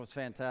Was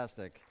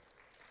fantastic.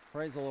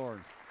 Praise the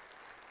Lord.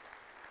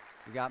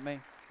 You got me?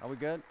 Are we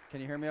good?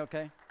 Can you hear me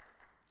okay?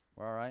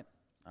 We're all right?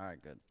 All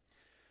right, good.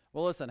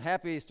 Well, listen,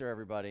 happy Easter,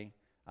 everybody.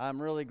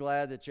 I'm really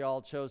glad that you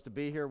all chose to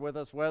be here with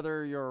us,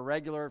 whether you're a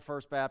regular at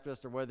First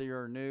Baptist or whether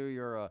you're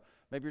new,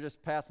 maybe you're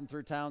just passing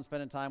through town,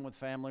 spending time with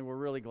family. We're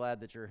really glad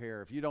that you're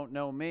here. If you don't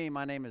know me,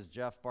 my name is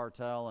Jeff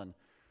Bartell, and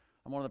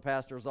I'm one of the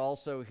pastors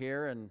also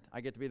here, and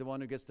I get to be the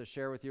one who gets to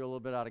share with you a little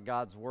bit out of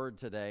God's Word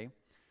today.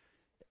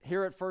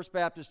 Here at First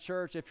Baptist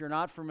Church, if you're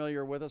not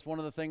familiar with us, one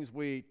of the things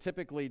we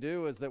typically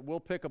do is that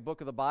we'll pick a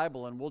book of the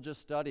Bible and we'll just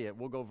study it.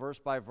 We'll go verse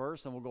by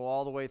verse and we'll go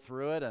all the way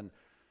through it. And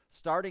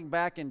starting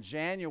back in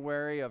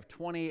January of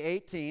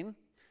 2018,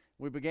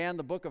 we began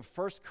the book of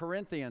 1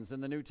 Corinthians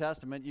in the New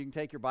Testament. You can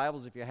take your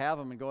Bibles if you have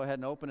them and go ahead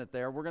and open it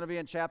there. We're going to be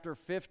in chapter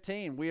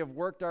 15. We have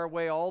worked our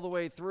way all the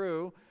way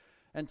through,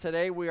 and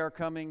today we are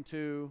coming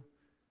to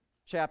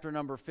chapter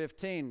number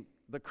 15.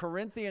 The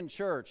Corinthian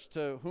church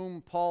to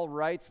whom Paul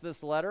writes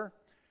this letter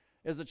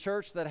is a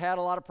church that had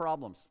a lot of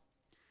problems.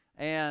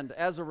 And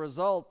as a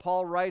result,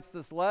 Paul writes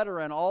this letter,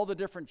 and all the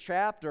different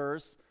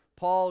chapters,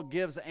 Paul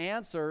gives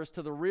answers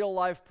to the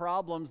real-life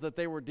problems that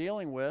they were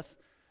dealing with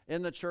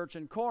in the church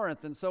in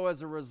Corinth. And so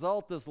as a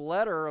result, this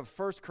letter of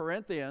 1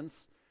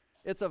 Corinthians,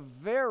 it's a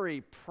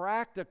very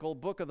practical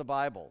book of the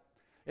Bible.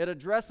 It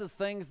addresses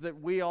things that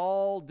we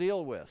all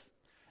deal with.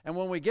 And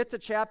when we get to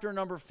chapter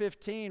number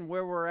 15,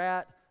 where we're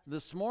at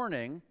this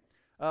morning,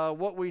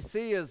 what we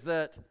see is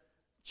that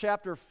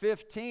chapter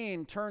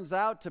 15 turns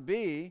out to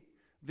be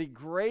the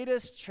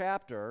greatest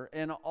chapter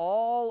in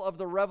all of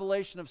the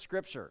revelation of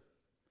Scripture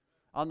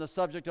on the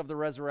subject of the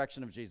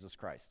resurrection of Jesus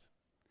Christ.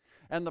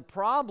 And the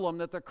problem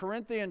that the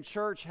Corinthian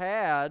church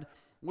had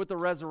with the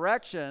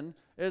resurrection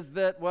is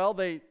that, well,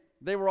 they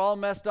were all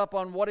messed up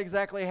on what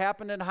exactly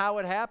happened and how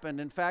it happened.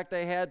 In fact,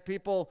 they had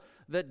people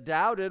that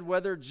doubted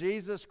whether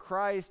Jesus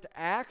Christ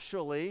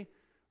actually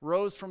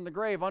rose from the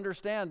grave.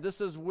 Understand, this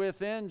is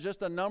within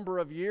just a number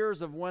of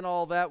years of when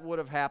all that would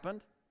have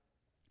happened.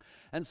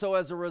 And so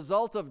as a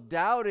result of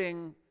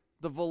doubting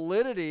the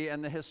validity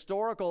and the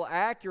historical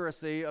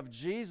accuracy of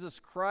Jesus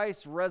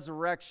Christ's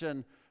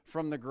resurrection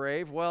from the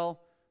grave,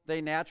 well, they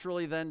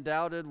naturally then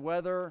doubted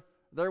whether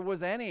there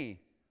was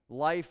any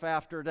life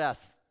after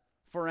death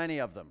for any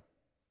of them.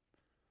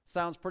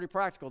 Sounds pretty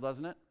practical,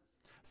 doesn't it?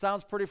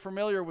 Sounds pretty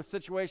familiar with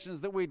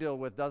situations that we deal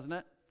with, doesn't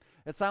it?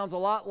 It sounds a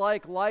lot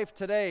like life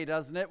today,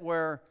 doesn't it,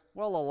 where,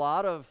 well, a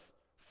lot of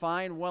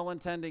fine,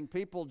 well-intending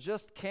people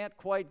just can't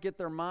quite get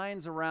their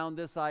minds around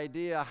this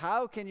idea.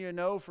 How can you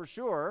know for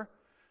sure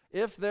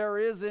if there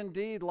is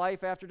indeed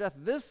life after death?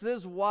 This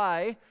is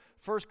why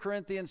 1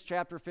 Corinthians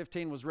chapter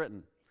 15 was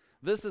written.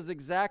 This is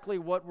exactly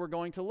what we're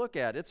going to look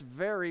at. It's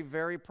very,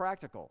 very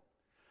practical.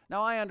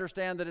 Now, I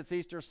understand that it's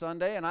Easter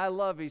Sunday, and I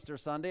love Easter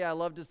Sunday. I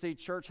love to see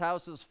church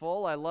houses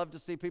full. I love to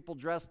see people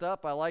dressed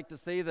up. I like to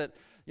see that,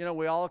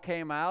 we all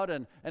came out,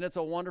 and it's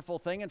a wonderful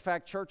thing. In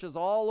fact, churches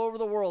all over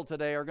the world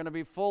today are going to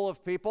be full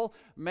of people,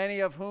 many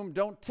of whom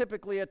don't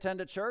typically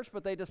attend a church,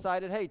 but they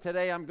decided, hey,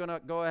 today I'm going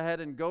to go ahead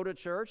and go to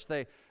church.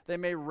 They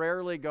may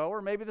rarely go,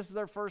 or maybe this is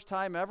their first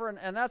time ever,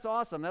 and that's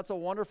awesome. That's a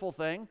wonderful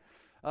thing.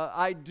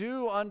 I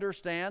do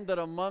understand that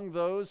among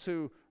those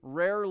who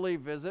rarely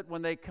visit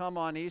when they come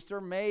on Easter,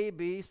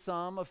 maybe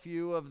a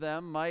few of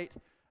them might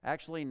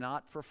actually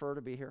not prefer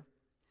to be here.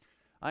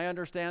 I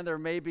understand there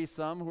may be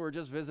some who are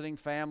just visiting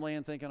family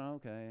and thinking,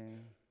 okay.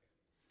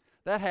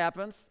 That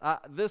happens.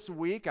 This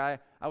week, I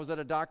was at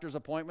a doctor's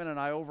appointment and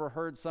I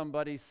overheard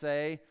somebody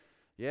say,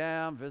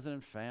 yeah, I'm visiting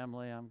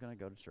family, I'm going to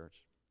go to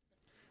church.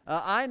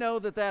 I know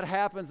that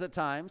happens at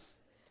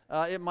times.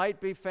 It might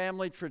be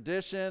family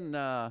tradition.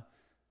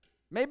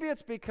 Maybe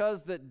it's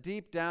because that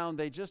deep down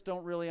they just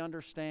don't really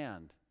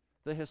understand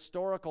the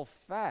historical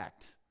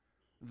fact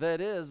that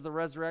is the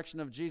resurrection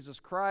of Jesus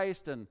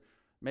Christ, and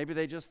maybe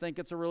they just think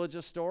it's a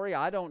religious story.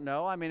 I don't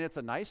know. I mean, it's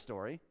a nice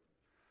story.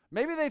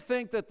 Maybe they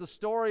think that the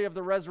story of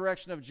the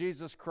resurrection of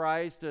Jesus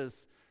Christ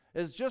is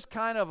just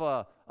kind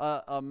of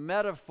a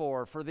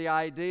metaphor for the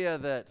idea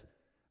that,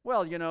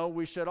 well,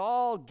 we should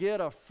all get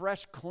a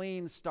fresh,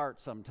 clean start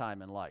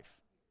sometime in life.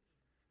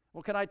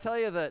 Well, can I tell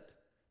you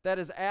that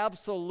is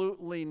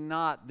absolutely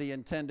not the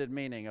intended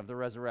meaning of the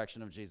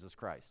resurrection of Jesus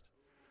Christ.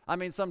 I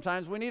mean,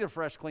 sometimes we need a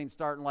fresh, clean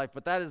start in life,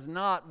 but that is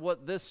not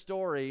what this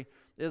story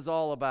is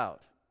all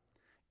about.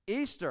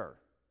 Easter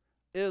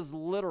is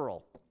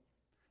literal.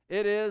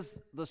 It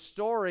is the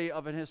story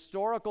of an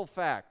historical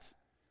fact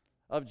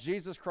of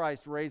Jesus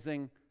Christ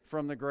raising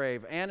from the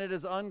grave, and it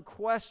is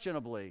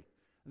unquestionably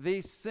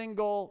the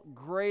single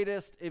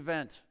greatest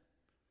event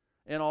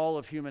in all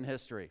of human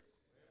history.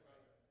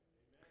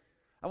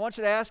 I want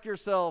you to ask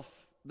yourself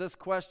this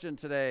question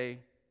today: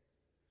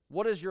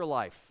 what is your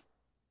life?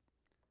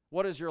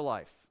 What is your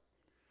life?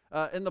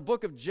 In the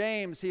book of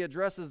James, he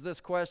addresses this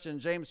question.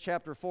 James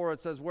chapter 4, it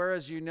says,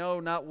 whereas you know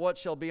not what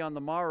shall be on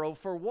the morrow,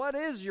 for what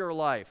is your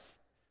life?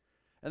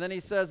 And then he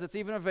says, it's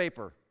even a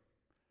vapor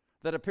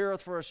that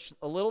appeareth for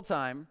a little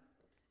time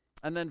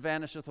and then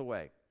vanisheth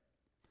away.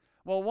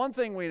 Well, one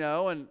thing we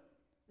know, and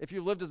if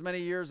you've lived as many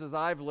years as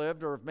I've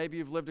lived, or if maybe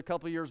you've lived a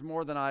couple years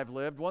more than I've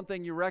lived, one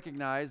thing you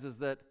recognize is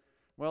that,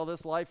 well,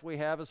 this life we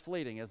have is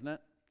fleeting, isn't it?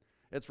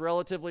 It's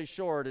relatively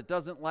short. It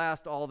doesn't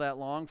last all that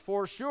long.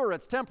 For sure,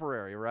 it's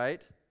temporary,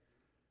 right?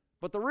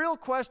 But the real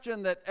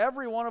question that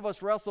every one of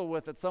us wrestle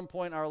with at some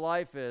point in our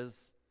life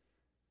is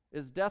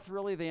death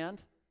really the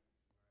end?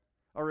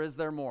 Or is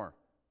there more?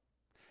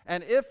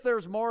 And if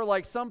there's more,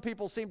 like some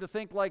people seem to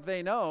think like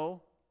they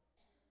know,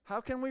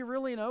 how can we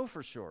really know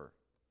for sure?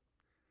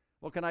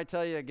 Well, can I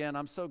tell you again,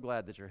 I'm so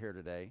glad that you're here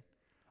today.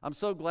 I'm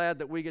so glad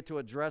that we get to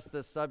address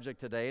this subject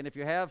today. And if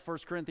you have 1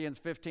 Corinthians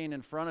 15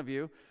 in front of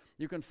you,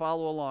 you can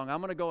follow along. I'm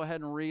going to go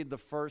ahead and read the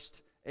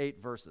first 8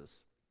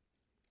 verses.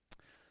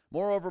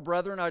 Moreover,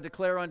 brethren, I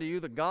declare unto you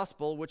the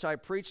gospel which I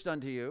preached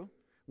unto you,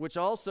 which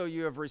also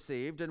you have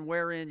received, and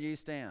wherein ye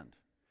stand,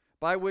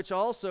 by which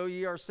also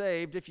ye are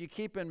saved, if you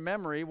keep in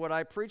memory what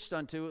I preached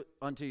unto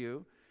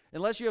you,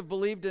 unless you have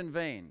believed in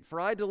vain. For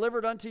I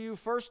delivered unto you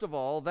first of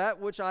all that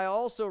which I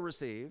also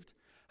received,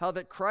 how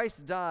that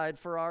Christ died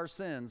for our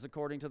sins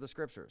according to the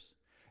Scriptures,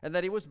 and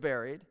that he was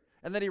buried,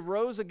 and that he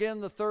rose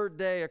again the third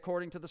day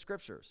according to the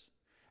Scriptures,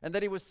 and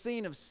that he was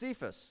seen of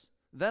Cephas,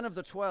 then of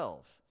the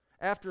 12.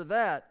 After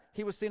that,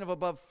 he was seen of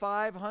above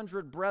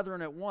 500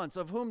 brethren at once,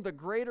 of whom the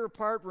greater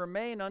part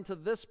remain unto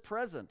this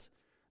present,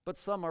 but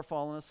some are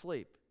fallen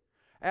asleep.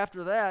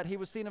 After that, he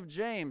was seen of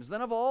James,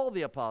 then of all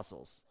the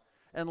apostles.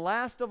 And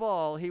last of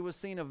all, he was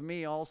seen of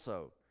me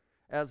also,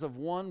 as of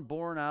one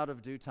born out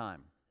of due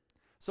time.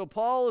 So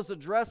Paul is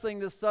addressing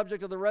this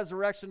subject of the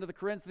resurrection to the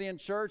Corinthian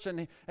church,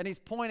 and he's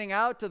pointing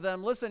out to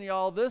them, listen,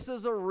 y'all, this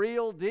is a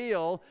real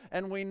deal,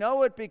 and we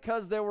know it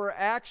because there were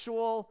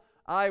actual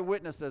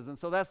eyewitnesses. And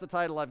so that's the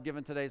title I've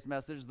given today's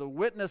message, The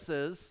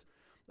Witnesses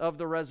of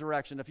the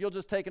Resurrection. If you'll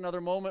just take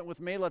another moment with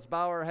me, let's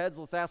bow our heads.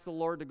 Let's ask the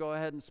Lord to go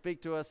ahead and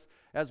speak to us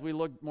as we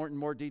look in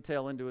more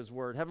detail into his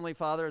word. Heavenly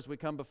Father, as we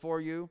come before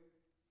you,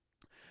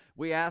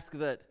 we ask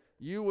that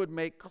you would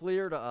make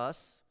clear to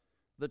us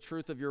the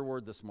truth of your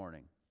word this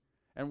morning.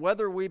 And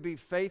whether we be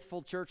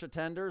faithful church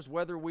attenders,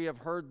 whether we have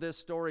heard this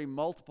story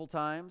multiple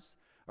times,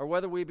 or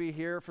whether we be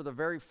here for the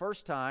very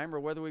first time, or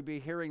whether we be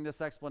hearing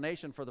this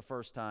explanation for the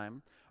first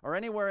time, or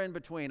anywhere in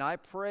between, I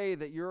pray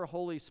that your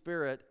Holy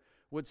Spirit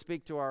would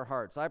speak to our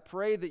hearts. I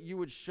pray that you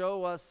would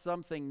show us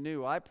something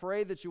new. I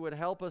pray that you would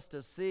help us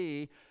to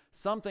see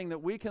something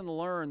that we can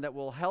learn that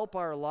will help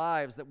our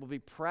lives, that will be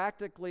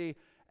practically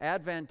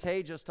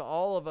advantageous to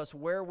all of us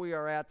where we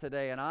are at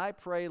today. And I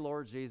pray,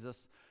 Lord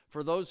Jesus,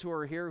 for those who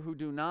are here who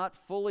do not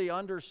fully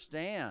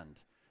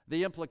understand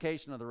the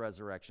implication of the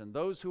resurrection,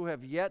 those who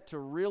have yet to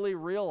really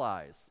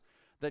realize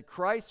that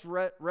Christ's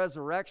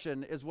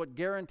resurrection is what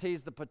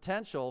guarantees the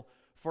potential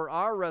for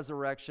our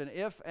resurrection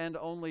if and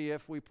only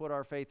if we put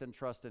our faith and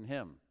trust in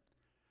him.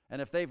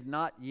 And if they've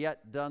not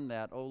yet done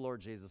that, oh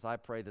Lord Jesus, I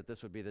pray that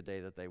this would be the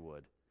day that they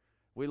would.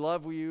 We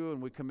love you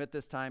and we commit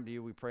this time to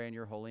you. We pray in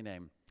your holy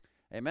name.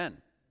 Amen.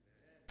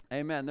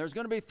 Amen. There's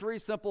going to be 3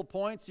 simple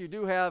points. You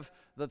do have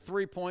the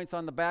 3 points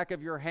on the back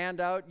of your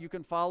handout. You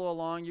can follow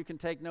along. You can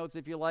take notes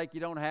if you like.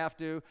 You don't have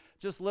to.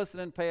 Just listen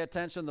and pay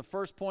attention. The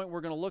first point we're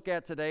going to look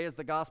at today is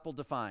the gospel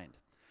defined.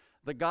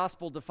 The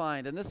gospel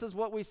defined. And this is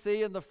what we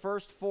see in the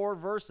first 4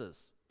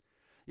 verses.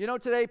 You know,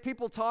 today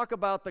people talk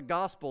about the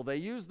gospel. They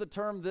use the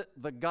term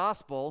the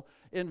gospel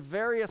in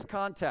various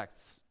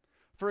contexts.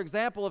 For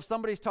example, if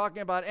somebody's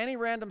talking about any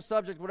random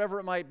subject, whatever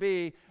it might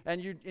be, and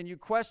you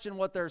question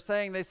what they're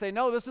saying, they say,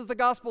 no, this is the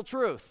gospel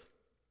truth.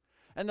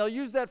 And they'll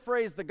use that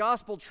phrase, the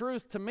gospel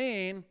truth, to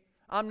mean,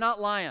 I'm not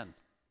lying.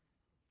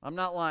 I'm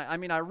not lying. I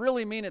mean, I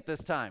really mean it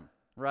this time,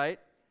 right?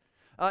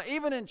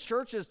 Even in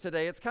churches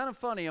today, it's kind of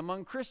funny.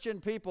 Among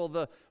Christian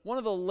people, one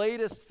of the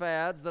latest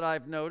fads that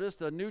I've noticed,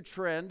 a new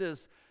trend,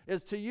 is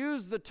to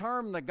use the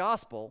term the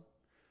gospel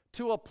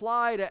to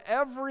apply to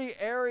every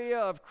area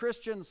of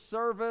Christian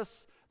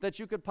service that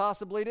you could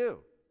possibly do.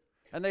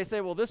 And they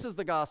say, well, this is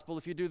the gospel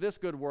if you do this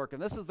good work,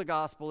 and this is the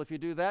gospel if you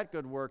do that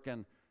good work.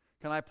 And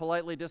can I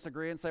politely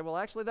disagree and say, well,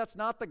 actually, that's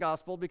not the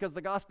gospel, because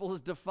the gospel is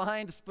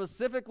defined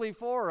specifically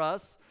for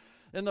us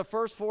in the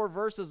first 4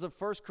 verses of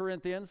 1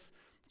 Corinthians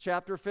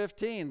chapter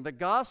 15. The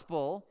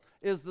gospel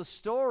is the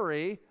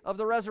story of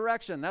the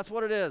resurrection. That's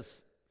what it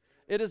is.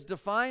 It is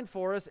defined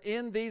for us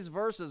in these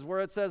verses where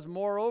it says,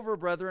 moreover,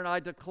 brethren, I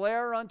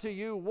declare unto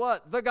you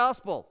what? The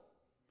gospel.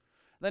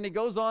 Then he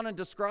goes on and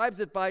describes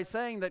it by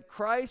saying that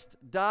Christ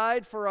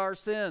died for our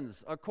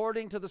sins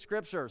according to the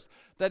Scriptures,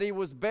 that he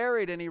was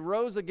buried and he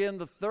rose again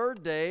the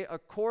third day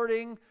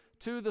according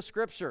to the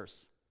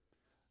Scriptures.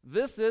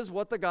 This is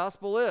what the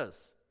gospel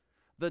is: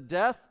 the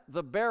death,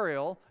 the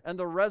burial, and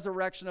the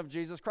resurrection of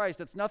Jesus Christ.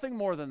 It's nothing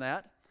more than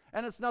that,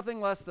 and it's nothing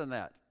less than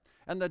that.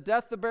 And the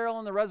death, the burial,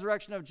 and the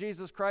resurrection of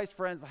Jesus Christ,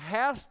 friends,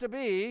 has to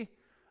be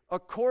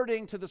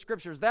according to the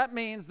Scriptures. That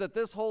means that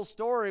this whole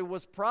story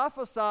was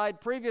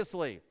prophesied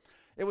previously.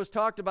 it was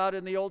talked about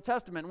in the Old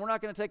Testament. And we're not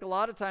going to take a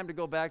lot of time to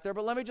go back there,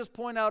 but let me just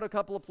point out a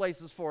couple of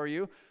places for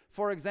you.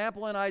 For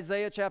example, in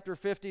Isaiah chapter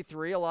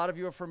 53, a lot of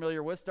you are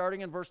familiar with, starting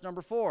in verse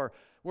number 4,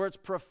 where it's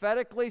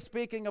prophetically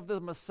speaking of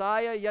the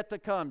Messiah yet to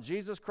come,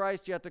 Jesus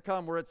Christ yet to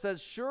come, where it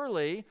says,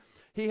 "Surely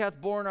he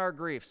hath borne our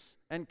griefs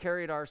and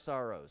carried our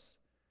sorrows.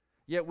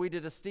 Yet we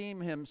did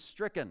esteem him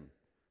stricken,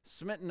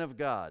 smitten of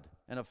God,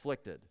 and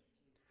afflicted.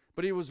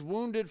 But he was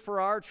wounded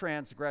for our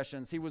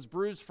transgressions. He was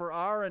bruised for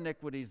our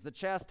iniquities. The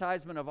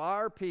chastisement of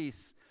our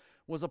peace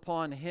was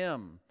upon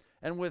him.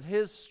 And with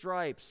his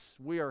stripes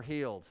we are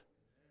healed.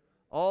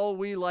 All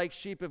we like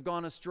sheep have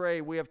gone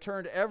astray. We have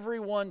turned every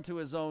one to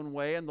his own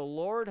way. And the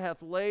Lord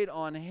hath laid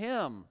on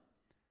him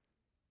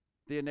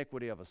the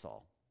iniquity of us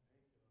all."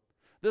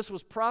 This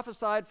was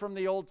prophesied from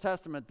the Old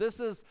Testament. This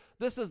is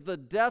the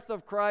death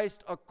of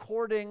Christ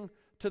according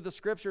to the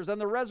Scriptures,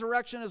 and the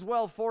resurrection as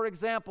well. For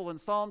example, in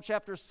Psalm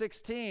chapter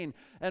 16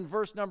 and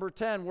verse number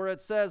 10, where it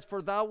says,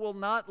 "For thou wilt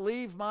not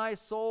leave my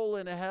soul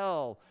in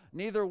hell,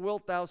 neither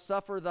wilt thou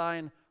suffer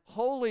thine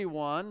Holy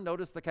One,"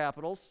 notice the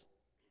capitals,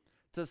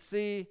 "to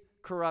see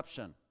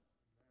corruption."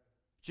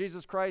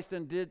 Jesus Christ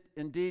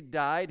indeed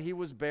died. He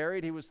was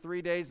buried. He was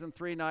 3 days and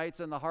 3 nights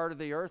in the heart of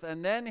the earth,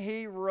 and then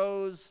he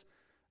rose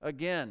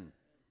again.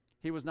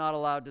 He was not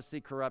allowed to see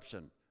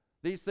corruption.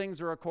 These things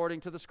are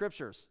according to the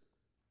Scriptures.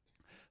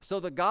 So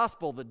the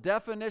gospel, the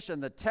definition,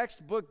 the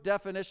textbook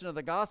definition of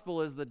the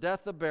gospel is the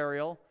death, the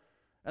burial,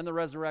 and the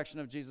resurrection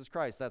of Jesus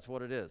Christ. That's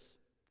what it is.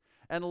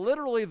 And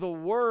literally the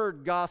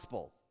word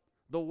gospel,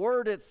 the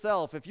word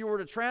itself, if you were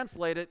to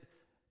translate it,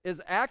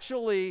 is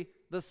actually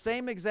the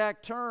same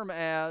exact term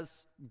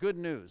as good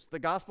news. The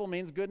gospel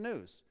means good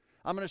news.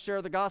 I'm going to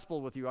share the gospel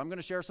with you. I'm going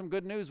to share some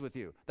good news with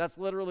you. That's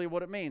literally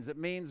what it means. It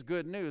means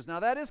good news. Now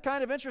that is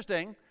kind of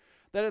interesting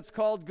that it's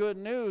called good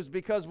news,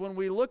 because when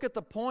we look at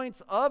the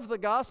points of the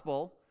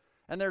gospel,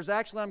 and there's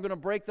actually, I'm going to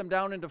break them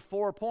down into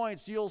 4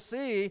 points, you'll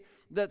see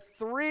that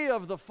 3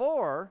 of the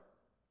 4,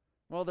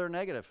 well, they're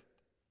negative,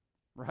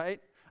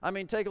 right? I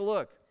mean, take a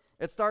look.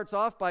 It starts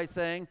off by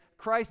saying,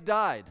 Christ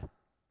died.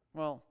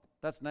 Well,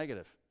 that's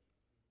negative.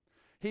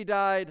 He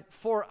died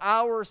for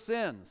our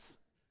sins.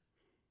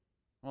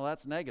 Well,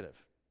 that's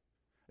negative.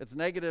 It's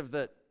negative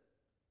that,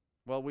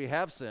 well, we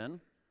have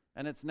sin,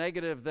 and it's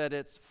negative that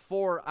it's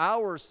for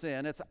our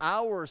sin. It's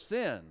our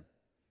sin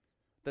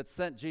that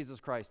sent Jesus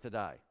Christ to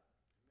die.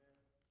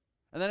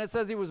 And then it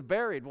says he was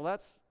buried. Well,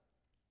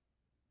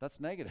 that's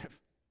negative.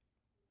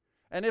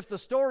 And if the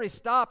story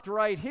stopped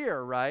right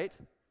here, right,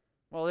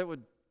 well, it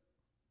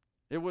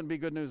wouldn't be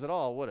good news at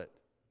all, would it?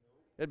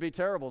 It'd be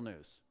terrible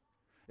news.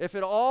 If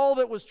all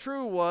that was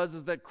true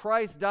is that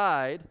Christ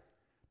died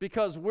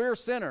because we're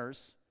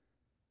sinners,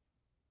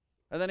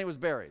 and then he was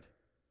buried.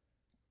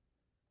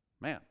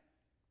 Man,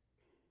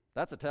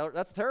 that's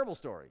a terrible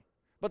story.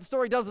 But the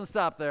story doesn't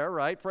stop there,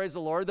 right? Praise the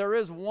Lord. There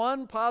is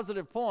one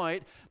positive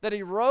point, that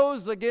he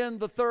rose again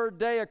the 3rd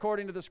day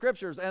according to the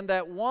Scriptures. And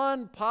that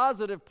one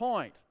positive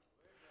point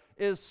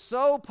is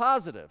so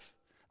positive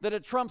that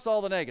it trumps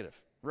all the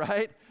negative,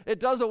 right? It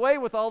does away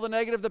with all the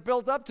negative that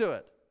built up to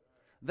it.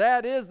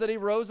 That is that he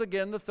rose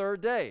again the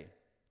 3rd day.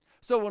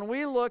 So when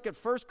we look at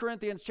 1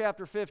 Corinthians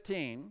chapter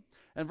 15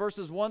 and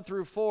verses 1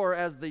 through 4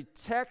 as the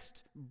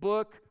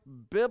textbook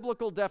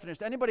biblical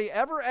definition, anybody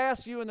ever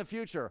ask you in the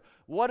future,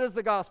 what is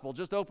the gospel?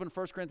 Just open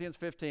 1 Corinthians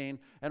 15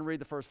 and read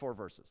the first 4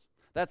 verses.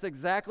 That's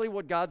exactly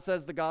what God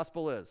says the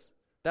gospel is.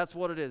 That's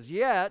what it is.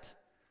 Yet,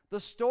 the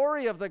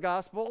story of the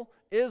gospel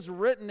is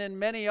written in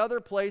many other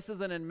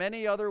places and in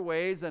many other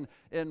ways and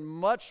in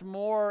much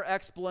more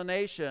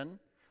explanation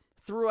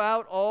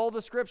throughout all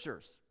the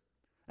Scriptures.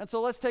 And so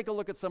let's take a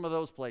look at some of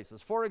those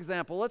places. For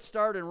example, let's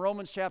start in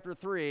Romans chapter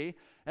 3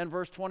 and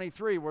verse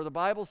 23, where the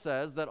Bible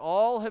says that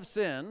all have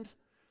sinned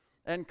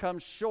and come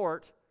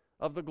short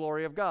of the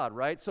glory of God,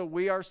 right? So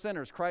we are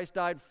sinners. Christ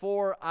died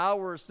for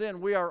our sin.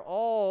 We are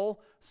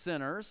all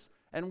sinners,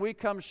 and we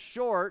come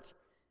short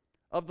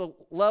of the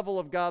level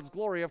of God's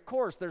glory. Of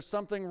course, there's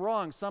something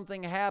wrong.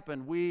 Something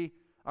happened. We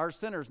are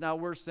sinners. Now,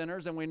 we're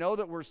sinners, and we know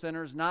that we're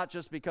sinners, not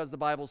just because the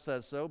Bible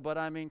says so, but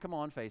I mean, come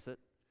on, face it.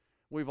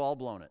 We've all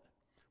blown it.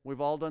 We've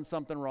all done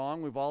something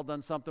wrong. We've all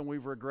done something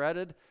we've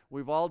regretted.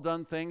 We've all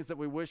done things that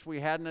we wish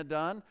we hadn't have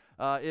done.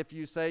 If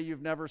you say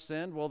you've never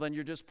sinned, well, then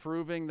you're just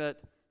proving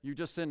that you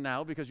just sinned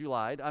now because you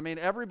lied. I mean,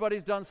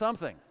 everybody's done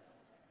something,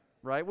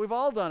 right? We've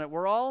all done it.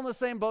 We're all in the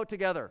same boat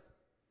together.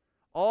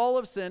 All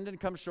have sinned and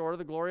come short of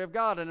the glory of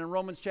God. And in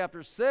Romans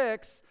chapter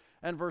 6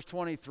 and verse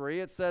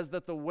 23, it says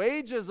that the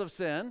wages of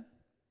sin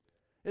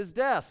is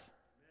death.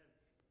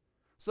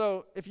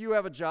 So if you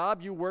have a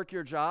job, you work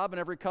your job, and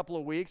every couple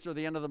of weeks or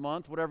the end of the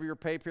month, whatever your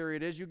pay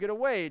period is, you get a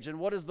wage. And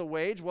what is the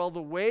wage? Well,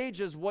 the wage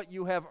is what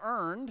you have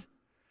earned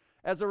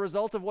as a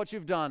result of what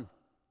you've done.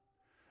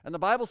 And the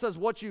Bible says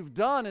what you've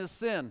done is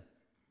sin.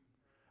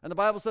 And the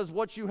Bible says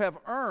what you have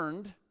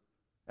earned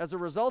as a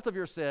result of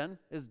your sin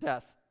is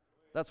death.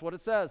 That's what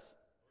it says.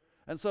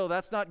 And so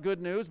that's not good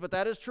news, but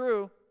that is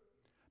true.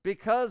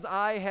 Because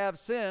I have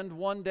sinned,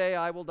 one day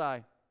I will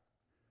die.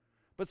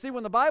 But see,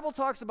 when the Bible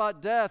talks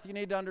about death, you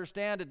need to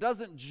understand it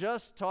doesn't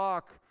just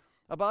talk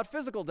about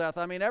physical death.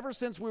 I mean, ever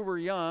since we were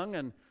young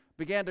and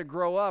began to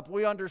grow up,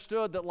 we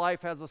understood that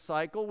life has a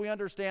cycle. We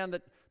understand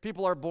that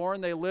people are born,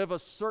 they live a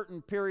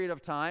certain period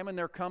of time, and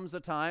there comes a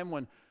time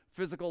when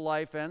physical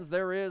life ends.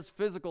 There is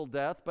physical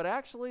death, but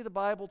actually the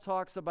Bible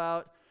talks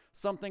about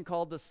something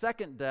called the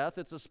second death.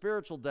 It's a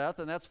spiritual death,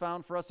 and that's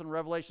found for us in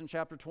Revelation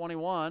chapter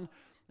 21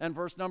 and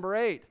verse number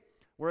 8,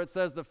 where it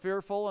says, the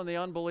fearful and the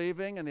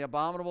unbelieving and the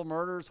abominable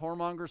murderers,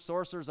 whoremongers,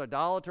 sorcerers,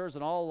 idolaters,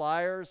 and all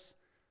liars.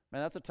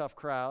 Man, that's a tough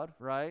crowd,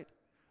 right?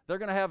 They're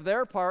going to have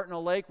their part in a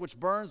lake which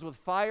burns with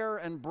fire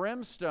and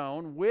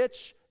brimstone,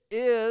 which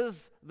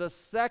is the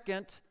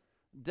second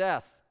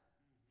death.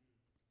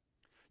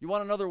 You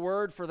want another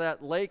word for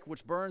that lake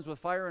which burns with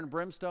fire and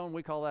brimstone?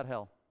 We call that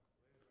hell.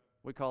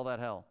 We call that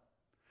hell.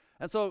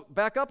 And so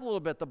back up a little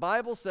bit. The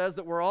Bible says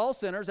that we're all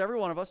sinners, every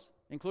one of us,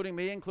 including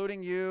me,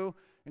 including you,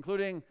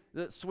 including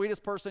the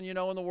sweetest person you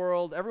know in the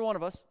world, every one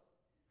of us,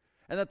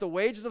 and that the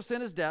wages of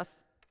sin is death,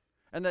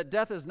 and that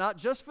death is not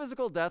just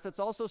physical death, it's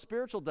also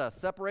spiritual death,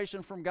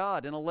 separation from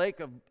God in a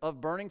lake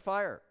of burning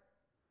fire.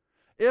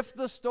 If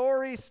the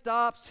story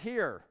stops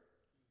here,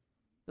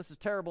 this is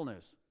terrible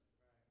news,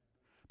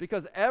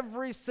 because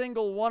every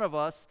single one of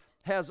us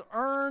has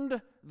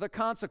earned the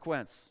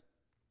consequence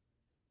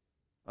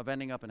of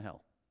ending up in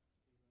hell.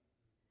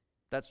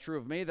 That's true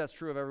of me, that's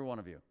true of every one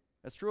of you.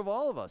 That's true of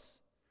all of us.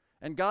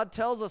 And God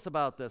tells us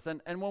about this.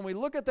 And when we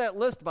look at that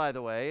list, by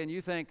the way, and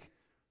you think,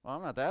 well,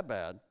 I'm not that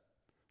bad.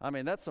 I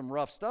mean, that's some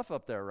rough stuff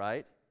up there,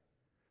 right?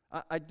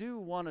 I do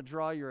want to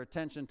draw your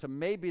attention to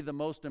maybe the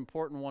most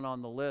important one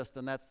on the list,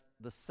 and that's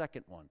the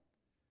second one,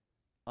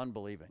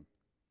 unbelieving.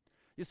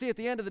 You see, at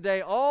the end of the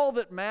day, all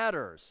that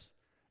matters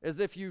is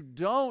if you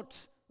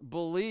don't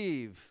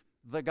believe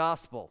the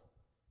gospel,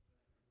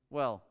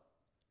 well,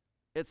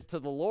 it's to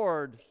the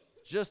Lord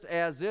just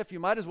as if you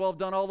might as well have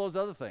done all those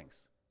other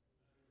things.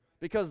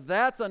 Because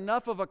that's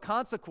enough of a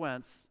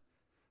consequence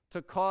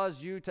to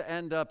cause you to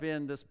end up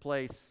in this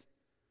place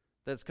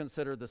that's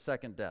considered the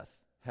second death,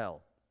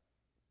 hell.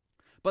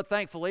 But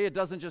thankfully, it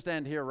doesn't just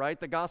end here, right?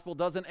 The gospel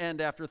doesn't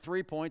end after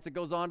 3 points. It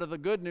goes on to the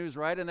good news,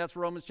 right? And that's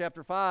Romans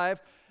chapter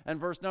 5 and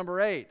verse number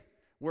 8,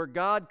 where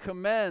God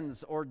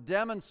commends or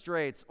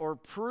demonstrates or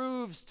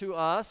proves to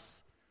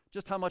us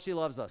just how much he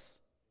loves us.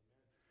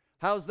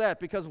 How's that?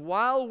 Because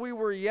while we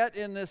were yet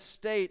in this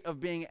state of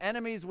being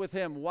enemies with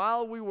him,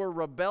 while we were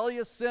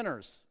rebellious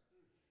sinners,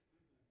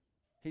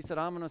 he said,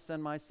 I'm going to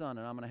send my son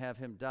and I'm going to have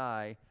him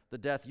die the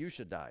death you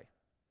should die.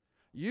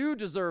 You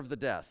deserve the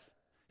death.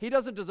 He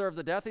doesn't deserve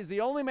the death. He's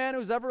the only man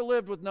who's ever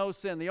lived with no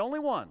sin, the only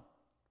one.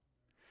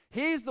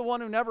 He's the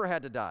one who never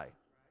had to die.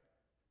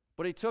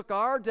 But he took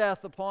our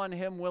death upon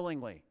him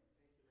willingly.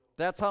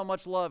 That's how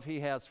much love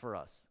he has for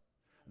us.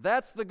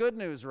 That's the good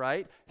news,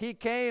 right? He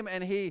came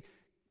and he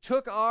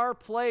took our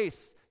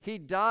place. He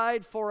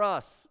died for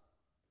us.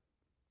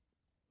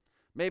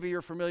 Maybe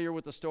you're familiar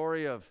with the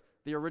story of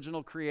the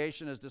original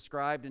creation as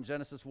described in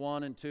Genesis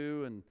 1 and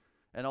 2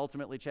 and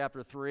ultimately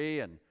chapter 3,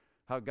 and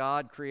how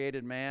God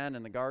created man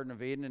in the Garden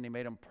of Eden, and he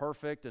made him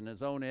perfect in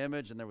his own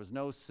image, and there was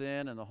no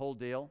sin and the whole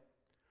deal.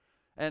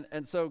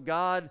 And so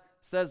God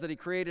says that he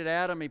created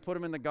Adam, he put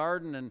him in the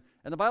garden, and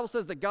the Bible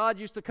says that God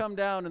used to come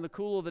down in the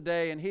cool of the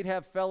day, and he'd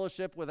have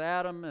fellowship with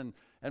Adam, and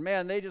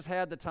man, they just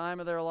had the time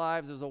of their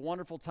lives. It was a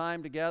wonderful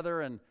time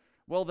together, and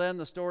well, then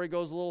the story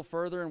goes a little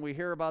further, and we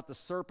hear about the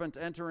serpent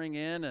entering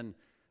in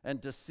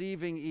and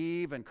deceiving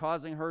Eve and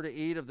causing her to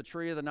eat of the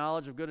tree of the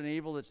knowledge of good and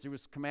evil that she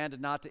was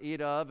commanded not to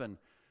eat of, and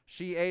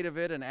she ate of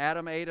it, and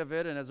Adam ate of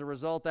it, and as a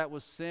result, that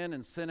was sin,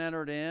 and sin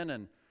entered in.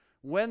 And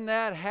when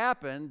that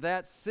happened,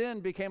 that sin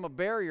became a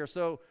barrier.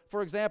 So,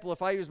 for example,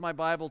 if I use my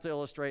Bible to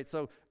illustrate,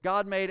 so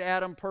God made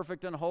Adam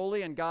perfect and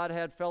holy, and God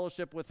had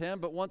fellowship with him,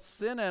 but once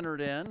sin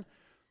entered in,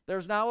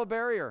 there's now a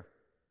barrier.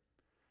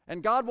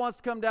 And God wants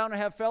to come down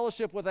and have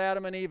fellowship with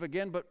Adam and Eve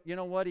again, but you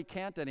know what? He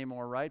can't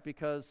anymore, right?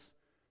 Because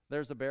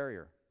there's a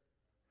barrier.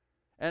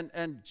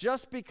 And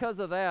just because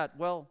of that,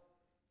 well,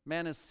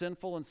 man is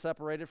sinful and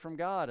separated from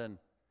God. And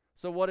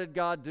so what did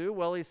God do?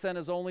 Well, he sent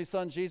his only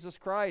son, Jesus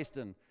Christ.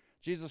 And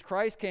Jesus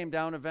Christ came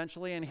down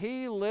eventually, and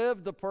he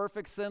lived the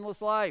perfect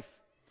sinless life.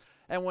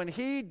 And when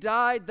he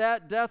died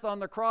that death on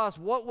the cross,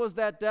 what was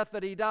that death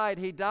that he died?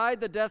 He died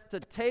the death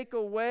to take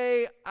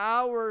away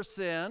our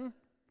sin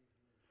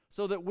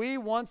so that we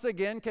once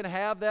again can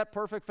have that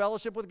perfect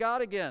fellowship with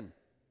God again.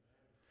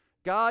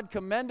 God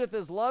commendeth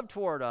his love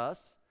toward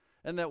us,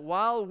 and that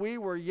while we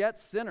were yet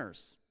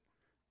sinners,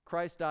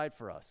 Christ died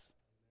for us.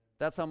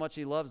 That's how much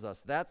he loves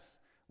us. That's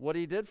what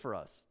he did for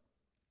us.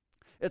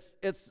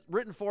 It's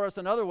written for us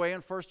another way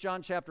in 1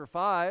 John chapter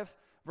 5,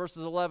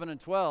 verses 11 and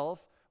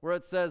 12, where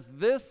it says,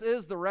 this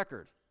is the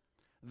record,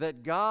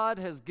 that God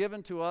has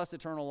given to us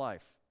eternal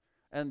life,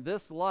 and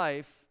this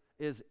life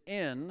is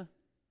in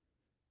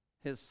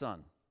his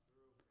Son.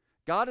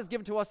 God has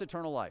given to us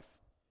eternal life,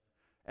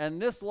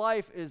 and this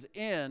life is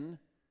in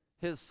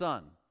his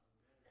Son.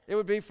 It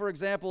would be, for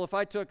example, if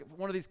I took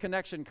one of these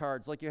connection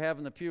cards like you have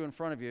in the pew in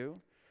front of you,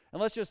 and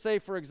let's just say,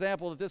 for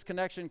example, that this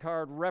connection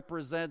card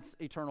represents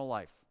eternal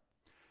life.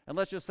 And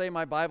let's just say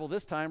my Bible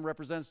this time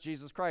represents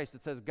Jesus Christ.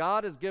 It says,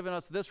 God has given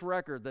us this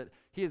record that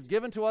he has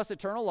given to us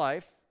eternal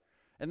life,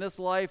 and this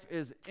life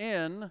is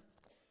in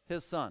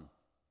his Son.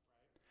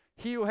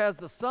 He who has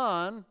the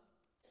Son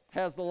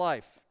has the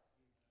life.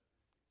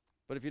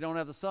 But if you don't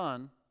have the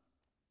Son,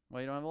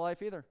 well, you don't have the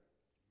life either.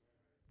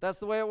 That's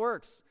the way it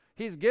works.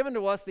 He's given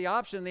to us the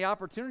option, the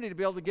opportunity to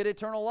be able to get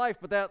eternal life,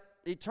 but that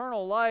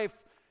eternal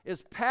life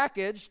is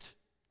packaged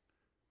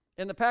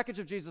in the package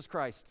of Jesus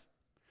Christ.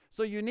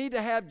 So you need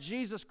to have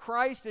Jesus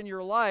Christ in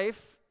your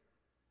life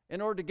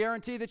in order to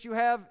guarantee that you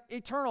have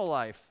eternal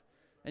life,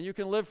 and you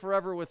can live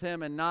forever with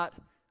him and not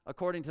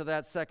according to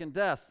that second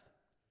death.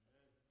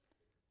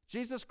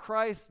 Jesus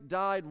Christ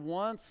died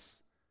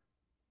once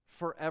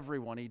for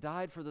everyone. He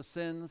died for the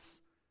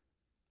sins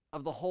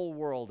of the whole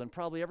world, and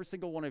probably every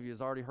single one of you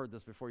has already heard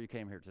this before you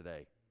came here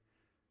today.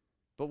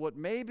 But what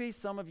maybe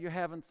some of you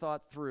haven't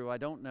thought through, I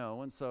don't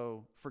know, and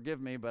so forgive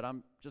me, but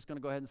I'm just going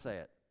to go ahead and say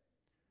it.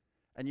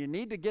 And you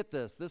need to get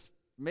this. This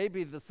may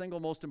be the single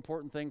most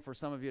important thing for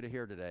some of you to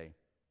hear today.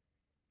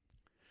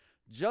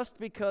 Just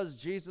because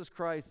Jesus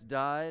Christ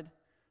died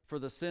for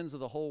the sins of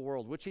the whole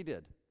world, which he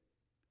did,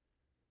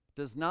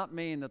 does not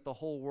mean that the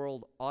whole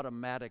world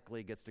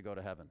automatically gets to go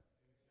to heaven.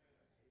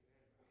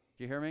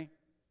 Do you hear me?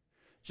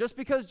 Just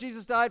because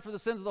Jesus died for the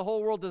sins of the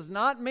whole world does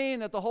not mean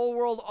that the whole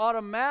world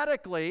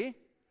automatically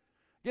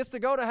gets to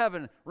go to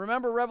heaven.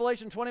 Remember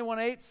Revelation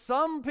 21:8?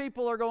 Some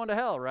people are going to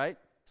hell, right?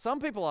 Some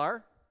people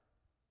are.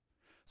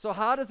 So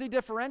how does he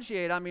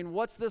differentiate? I mean,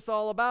 what's this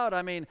all about?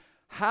 I mean,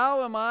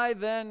 how am I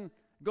then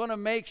going to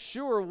make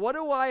sure, what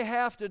do I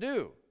have to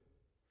do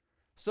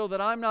so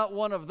that I'm not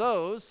one of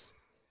those,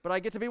 but I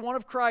get to be one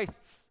of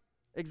Christ's?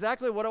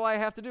 Exactly what do I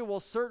have to do? Well,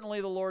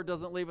 certainly the Lord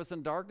doesn't leave us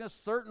in darkness.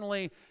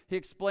 Certainly he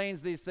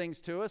explains these things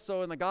to us.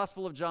 So in the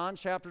Gospel of John,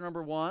 chapter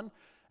number 1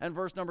 and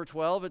verse number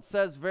 12, it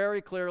says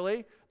very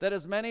clearly that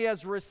as many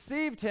as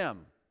received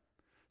him,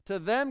 to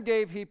them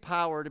gave he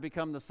power to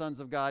become the sons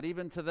of God,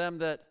 even to them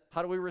that,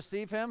 how do we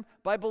receive him?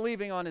 By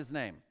believing on his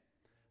name.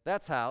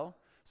 That's how.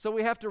 So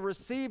we have to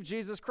receive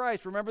Jesus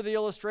Christ. Remember the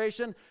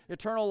illustration?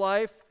 Eternal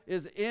life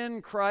is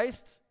in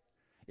Christ.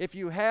 If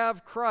you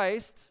have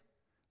Christ,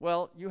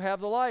 well, you have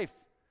the life.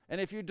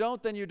 And if you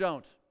don't, then you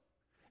don't.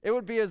 It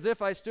would be as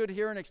if I stood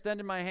here and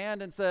extended my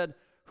hand and said,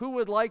 who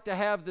would like to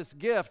have this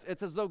gift?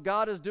 It's as though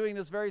God is doing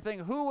this very thing.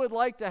 Who would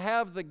like to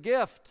have the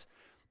gift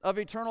of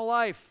eternal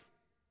life?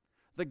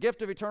 The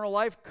gift of eternal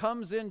life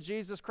comes in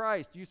Jesus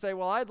Christ. You say,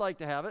 well, I'd like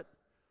to have it.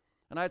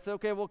 And I'd say,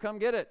 okay, well, come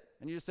get it.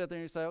 And you just sit there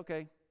and you say,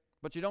 okay,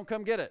 but you don't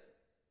come get it.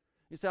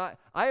 You say,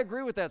 I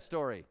agree with that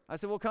story. I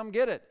say, well, come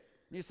get it.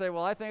 And you say,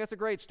 well, I think that's a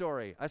great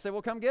story. I say,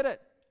 well, come get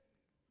it.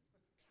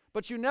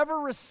 But you never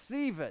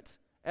receive it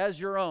as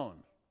your own.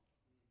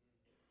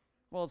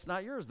 Well, it's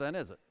not yours then,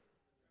 is it?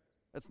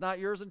 It's not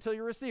yours until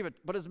you receive it.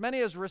 But as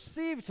many as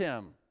received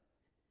him,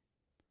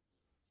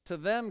 to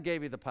them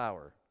gave he the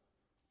power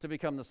to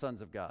become the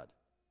sons of God.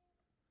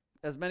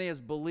 As many as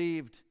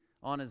believed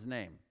on his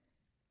name.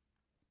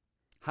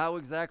 How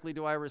exactly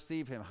do I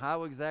receive him?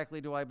 How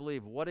exactly do I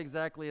believe? What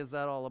exactly is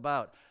that all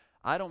about?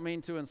 I don't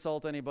mean to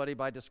insult anybody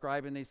by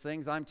describing these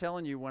things. I'm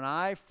telling you, when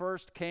I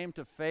first came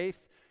to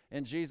faith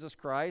in Jesus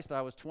Christ,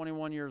 I was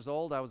 21 years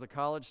old. I was a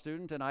college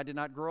student, and I did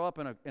not grow up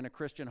in a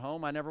Christian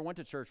home. I never went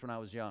to church when I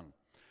was young.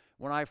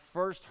 When I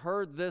first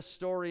heard this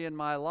story in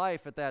my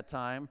life at that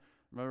time,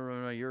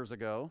 years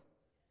ago,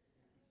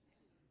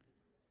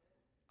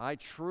 I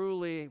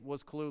truly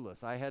was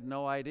clueless. I had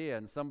no idea.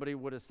 And somebody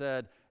would have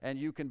said, and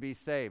you can be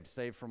saved.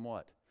 Saved from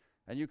what?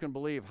 And you can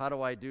believe. How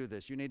do I do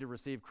this? You need to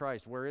receive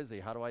Christ. Where is he?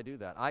 How do I do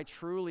that? I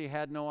truly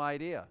had no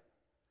idea.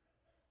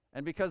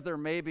 And because there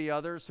may be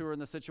others who are in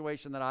the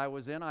situation that I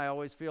was in, I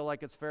always feel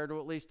like it's fair to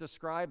at least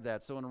describe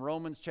that. So in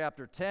Romans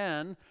chapter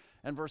 10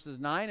 and verses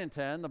 9 and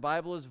 10, the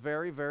Bible is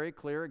very, very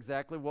clear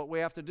exactly what we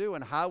have to do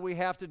and how we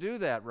have to do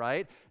that,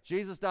 right?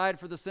 Jesus died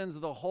for the sins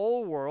of the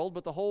whole world,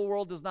 but the whole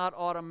world does not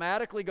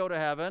automatically go to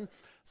heaven.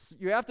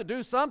 You have to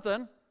do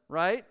something,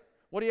 right?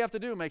 What do you have to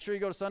do? Make sure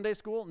you go to Sunday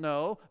school?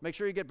 No. Make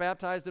sure you get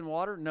baptized in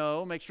water?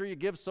 No. Make sure you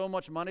give so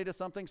much money to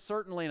something?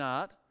 Certainly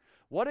not.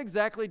 What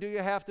exactly do you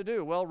have to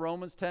do? Well,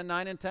 Romans 10,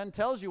 9, and 10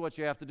 tells you what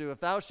you have to do.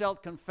 If thou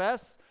shalt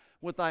confess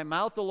with thy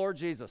mouth the Lord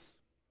Jesus,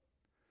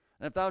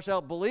 and if thou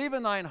shalt believe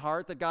in thine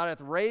heart that God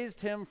hath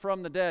raised him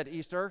from the dead,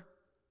 Easter,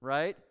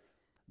 right?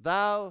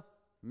 Thou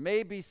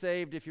may be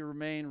saved if you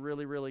remain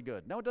really, really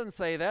good. No, it doesn't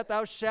say that.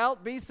 Thou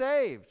shalt be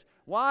saved.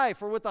 Why?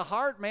 For with the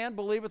heart man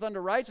believeth unto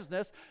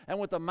righteousness,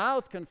 and with the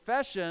mouth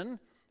confession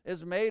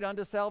is made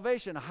unto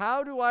salvation.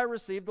 How do I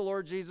receive the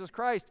Lord Jesus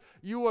Christ?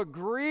 You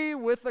agree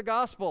with the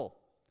gospel.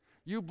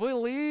 You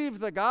believe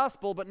the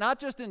gospel, but not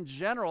just in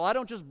general. I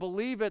don't just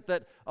believe it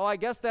that, oh, I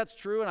guess that's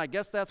true, and I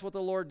guess that's what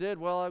the Lord did.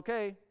 Well,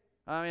 okay.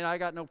 I mean, I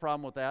got no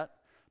problem with that.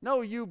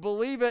 No, you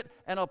believe it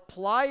and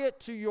apply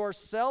it to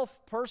yourself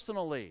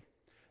personally.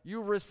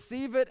 You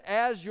receive it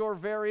as your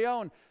very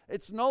own.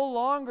 It's no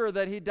longer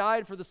that he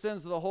died for the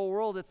sins of the whole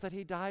world. It's that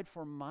he died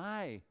for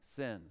my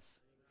sins.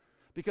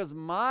 Because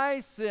my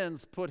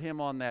sins put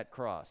him on that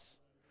cross.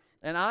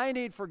 And I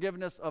need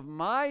forgiveness of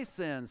my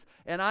sins.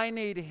 And I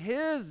need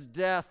his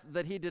death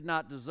that he did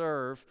not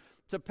deserve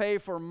to pay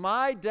for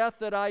my death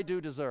that I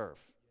do deserve.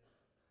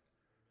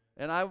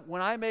 And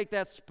when I make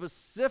that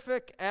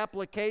specific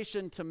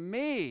application to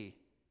me,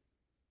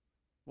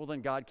 well,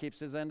 then God keeps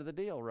his end of the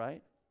deal,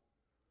 right?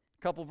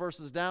 A couple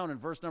verses down in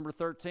verse number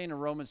 13 in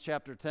Romans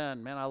chapter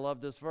 10. Man, I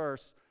love this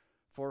verse.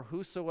 For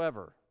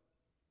whosoever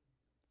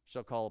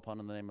shall call upon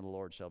the name of the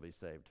Lord shall be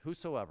saved.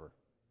 Whosoever.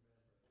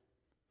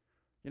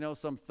 You know,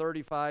 some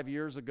 35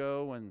 years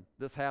ago when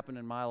this happened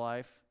in my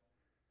life,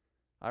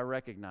 I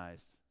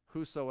recognized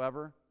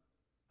whosoever,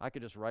 I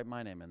could just write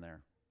my name in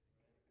there.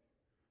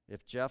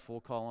 If Jeff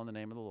will call on the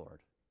name of the Lord,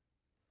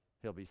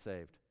 he'll be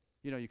saved.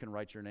 You know, you can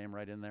write your name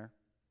right in there.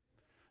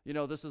 You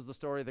know, this is the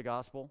story of the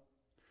gospel.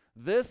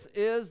 This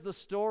is the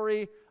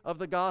story of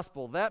the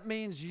gospel. That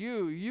means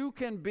you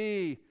can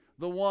be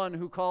the one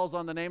who calls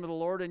on the name of the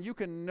Lord, and you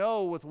can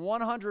know with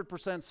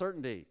 100%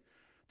 certainty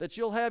that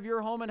you'll have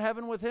your home in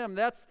heaven with him.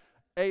 That's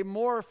a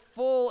more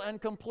full and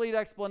complete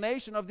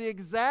explanation of the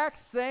exact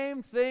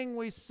same thing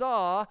we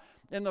saw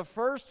in the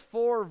first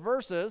 4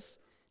 verses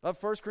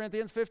of 1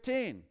 Corinthians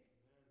 15.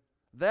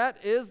 That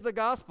is the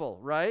gospel,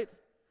 right?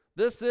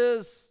 This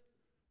is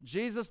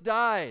Jesus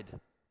died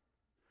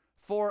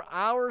for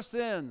our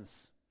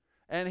sins,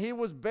 and he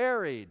was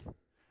buried,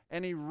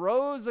 and he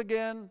rose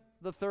again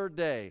the 3rd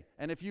day.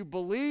 And if you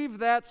believe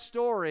that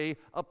story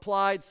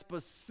applied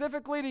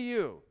specifically to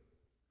you,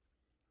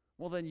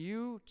 well, then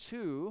you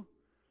too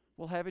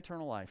will have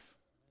eternal life.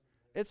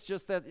 It's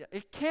just that,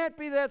 it can't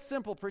be that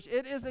simple, preach.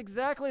 It is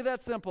exactly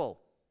that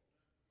simple.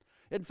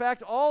 In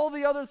fact, all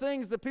the other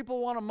things that people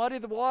want to muddy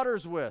the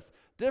waters with,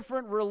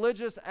 different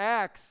religious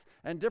acts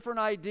and different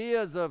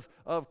ideas of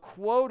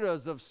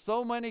quotas of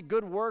so many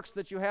good works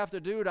that you have to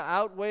do to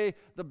outweigh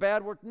the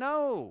bad work.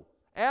 No,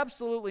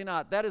 absolutely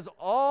not. That is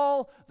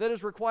all that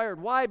is required.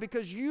 Why?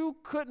 Because you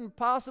couldn't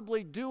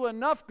possibly do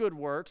enough good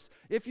works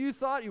if you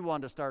thought you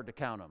wanted to start to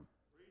count them.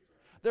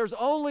 There's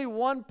only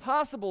one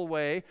possible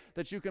way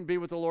that you can be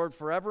with the Lord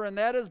forever, and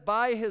that is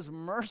by his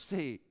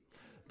mercy,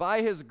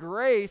 by his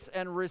grace,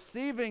 and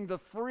receiving the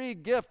free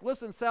gift.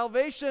 Listen,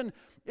 salvation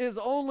is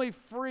only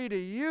free to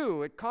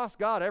you. It costs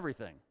God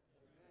everything.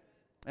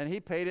 And he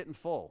paid it in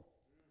full.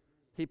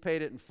 He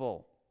paid it in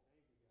full.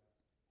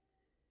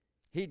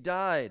 He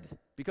died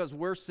because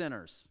we're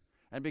sinners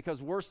and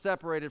because we're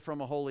separated from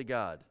a holy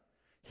God.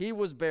 He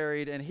was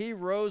buried and he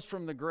rose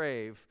from the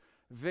grave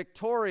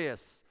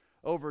victorious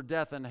over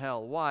death and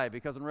hell. Why?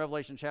 Because in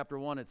Revelation chapter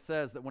 1 it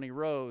says that when he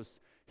rose,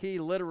 he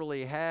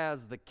literally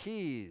has the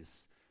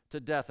keys to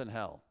death and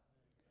hell.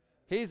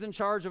 He's in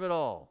charge of it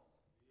all.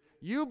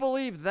 You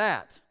believe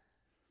that,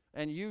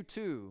 and you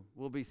too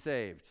will be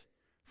saved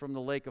from the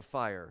lake of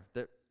fire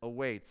that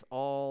awaits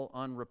all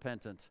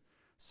unrepentant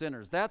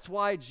sinners. That's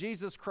why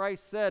Jesus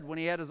Christ said when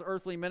he had his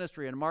earthly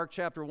ministry in Mark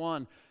chapter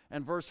 1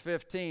 and verse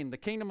 15, the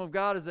kingdom of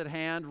God is at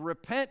hand,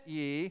 repent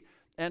ye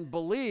and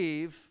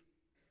believe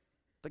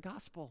the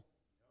gospel.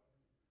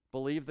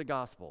 Believe the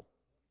gospel.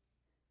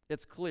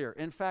 It's clear.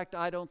 In fact,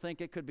 I don't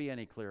think it could be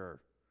any clearer.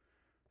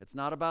 It's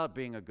not about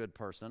being a good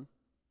person,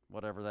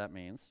 whatever that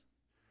means,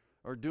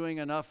 or doing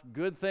enough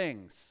good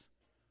things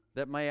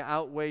that may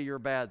outweigh your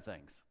bad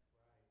things.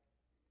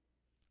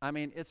 I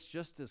mean, it's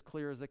just as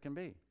clear as it can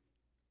be.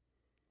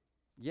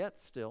 Yet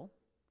still,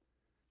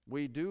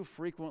 we do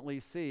frequently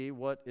see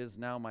what is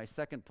now my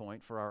second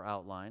point for our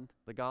outline,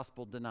 the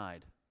gospel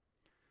denied.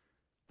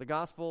 The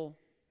gospel,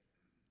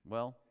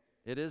 well,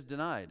 it is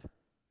denied.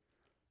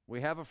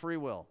 We have a free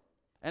will.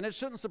 And it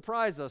shouldn't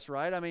surprise us,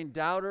 right? I mean,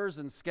 doubters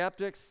and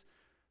skeptics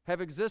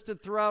have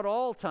existed throughout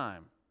all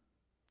time.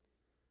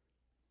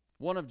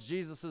 One of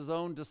Jesus'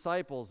 own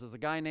disciples is a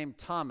guy named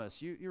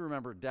Thomas. You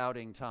remember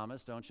doubting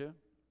Thomas, don't you?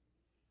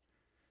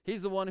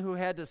 He's the one who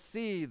had to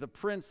see the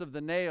prints of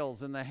the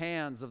nails in the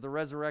hands of the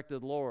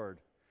resurrected Lord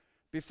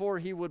before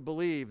he would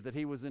believe that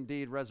he was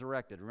indeed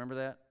resurrected. Remember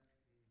that?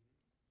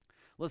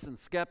 Listen,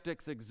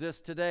 skeptics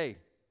exist today,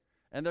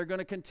 and they're going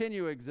to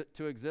continue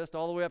to exist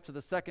all the way up to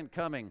the second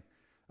coming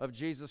of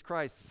Jesus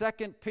Christ.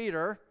 2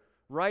 Peter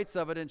writes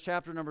of it in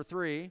chapter number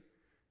 3,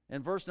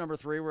 in verse number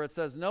 3, where it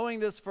says, knowing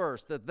this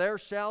first, that there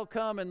shall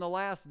come in the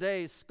last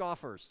days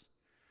scoffers,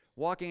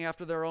 walking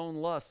after their own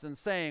lusts, and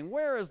saying,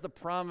 where is the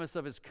promise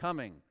of his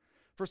coming?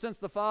 For since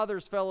the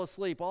fathers fell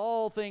asleep,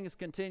 all things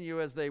continue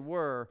as they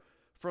were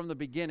from the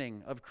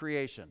beginning of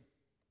creation.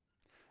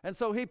 And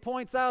so he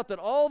points out that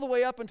all the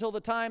way up until the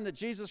time that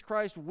Jesus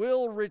Christ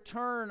will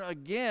return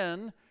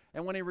again,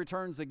 and when he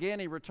returns again,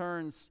 he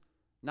returns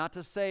not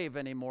to save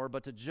anymore,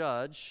 but to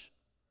judge,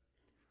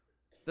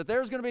 that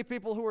there's going to be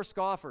people who are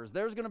scoffers.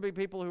 There's going to be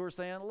people who are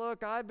saying,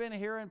 look, I've been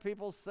hearing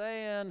people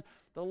saying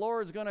the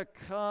Lord's going to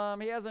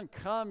come. He hasn't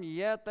come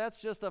yet.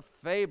 That's just a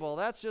fable.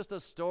 That's just a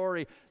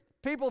story.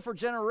 People for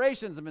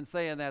generations have been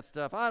saying that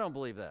stuff. I don't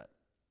believe that.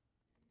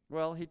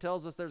 Well, he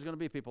tells us there's going to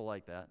be people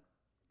like that.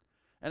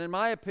 And in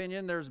my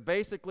opinion, there's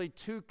basically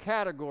two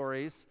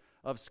categories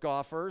of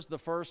scoffers. The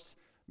first,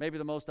 maybe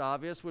the most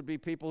obvious, would be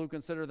people who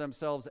consider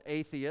themselves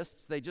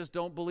atheists. They just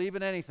don't believe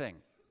in anything.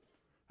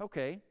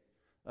 Okay,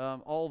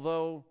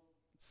 although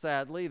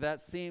sadly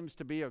that seems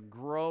to be a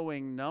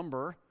growing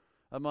number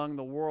among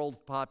the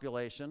world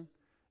population.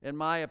 In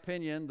my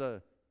opinion,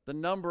 the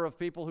number of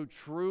people who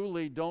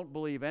truly don't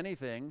believe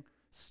anything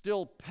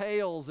still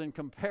pales in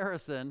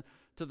comparison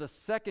to the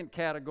second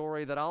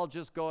category that I'll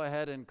just go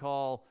ahead and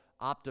call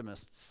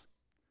optimists.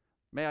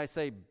 May I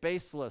say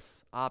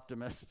baseless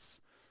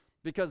optimists?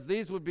 Because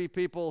these would be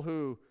people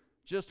who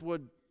just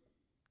would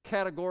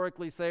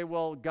categorically say,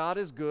 well, God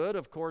is good,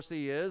 of course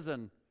he is,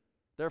 and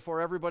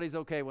therefore everybody's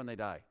okay when they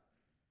die.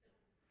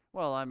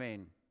 Well, I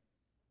mean,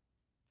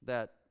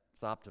 that's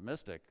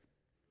optimistic,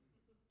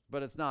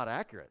 but it's not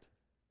accurate,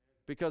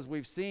 because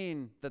we've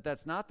seen that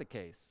that's not the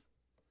case.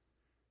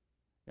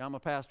 I'm a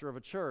pastor of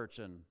a church,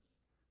 and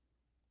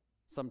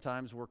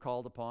sometimes we're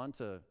called upon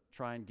to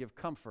try and give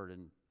comfort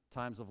in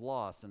times of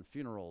loss and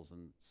funerals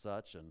and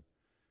such, and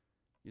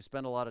you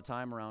spend a lot of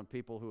time around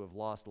people who have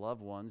lost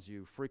loved ones.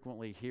 You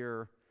frequently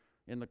hear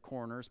in the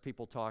corners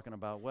people talking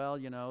about, well,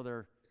 you know,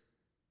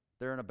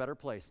 they're in a better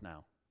place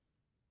now.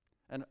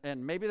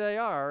 And maybe they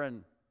are,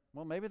 and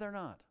well, maybe they're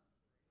not.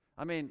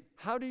 I mean,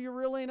 how do you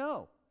really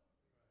know?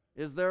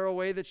 Is there a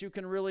way that you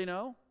can really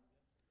know?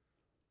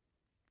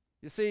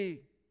 You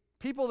see,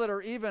 people that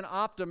are even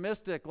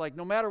optimistic, like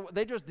no matter what,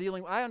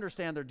 I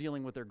understand they're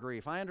dealing with their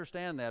grief. I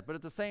understand that. But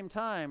at the same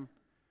time,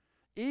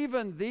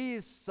 even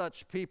these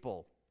such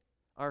people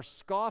are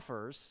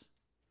scoffers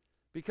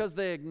because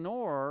they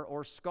ignore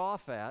or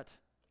scoff at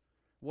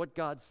what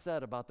God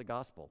said about the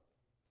gospel.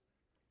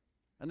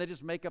 And they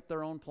just make up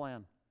their own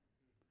plan.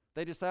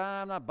 They just say,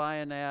 I'm not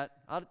buying that.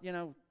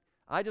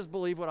 I just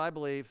believe what I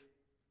believe.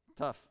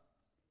 Tough.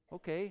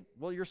 Okay,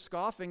 well, you're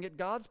scoffing at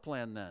God's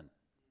plan then.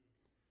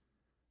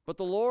 But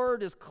the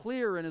Lord is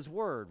clear in his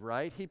word,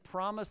 right? He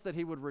promised that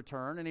he would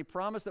return, and he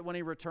promised that when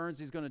he returns,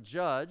 he's going to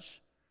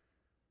judge,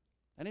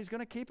 and he's going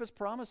to keep his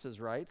promises,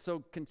 right?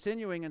 So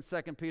continuing in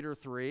 2 Peter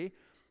 3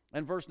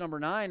 and verse number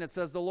 9, it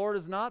says, the Lord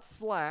is not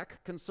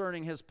slack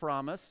concerning his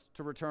promise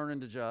to return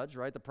and to judge,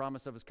 right? The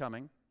promise of his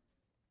coming.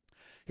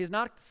 He's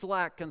not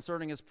slack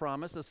concerning his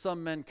promise, as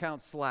some men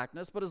count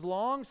slackness, but is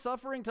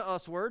long-suffering to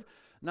usward,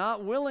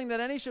 not willing that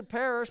any should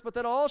perish, but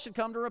that all should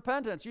come to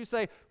repentance. You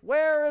say,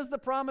 where is the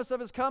promise of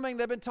his coming?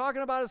 They've been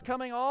talking about his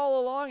coming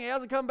all along. He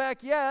hasn't come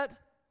back yet.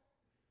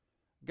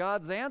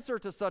 God's answer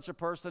to such a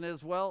person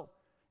is, well,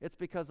 it's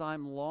because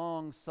I'm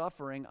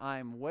long-suffering.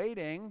 I'm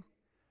waiting,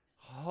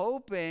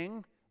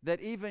 hoping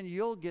that even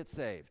you'll get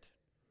saved.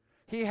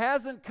 He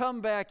hasn't come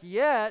back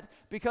yet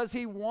because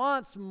he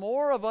wants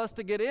more of us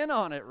to get in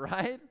on it,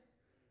 right?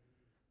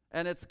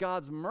 And it's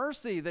God's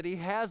mercy that he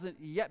hasn't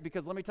yet,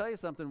 because let me tell you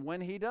something,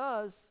 when he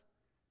does,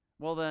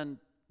 well then,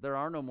 there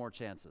are no more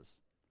chances.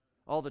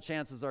 All the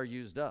chances are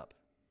used up.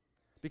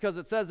 Because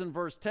it says in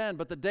verse 10,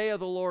 but the day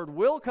of the Lord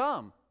will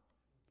come.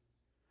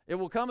 It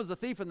will come as a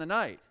thief in the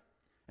night.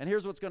 And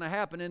here's what's going to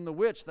happen, in the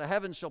which the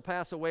heavens shall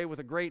pass away with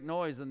a great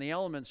noise, and the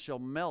elements shall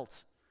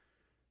melt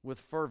with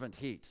fervent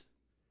heat.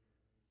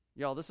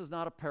 Y'all, this is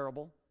not a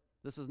parable.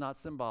 This is not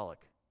symbolic.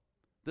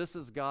 This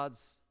is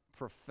God's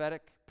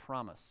prophetic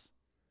promise.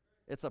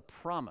 It's a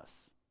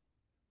promise,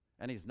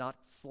 and he's not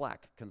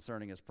slack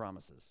concerning his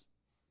promises.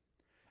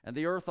 And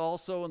the earth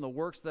also and the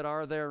works that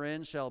are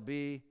therein shall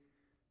be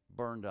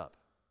burned up.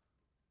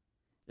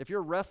 If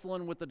you're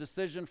wrestling with the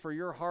decision for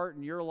your heart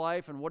and your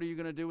life and what are you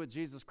going to do with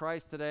Jesus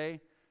Christ today,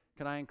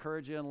 can I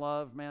encourage you in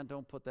love? Man,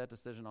 don't put that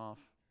decision off.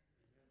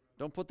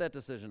 Don't put that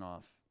decision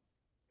off.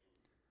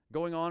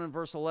 Going on in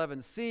verse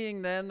 11,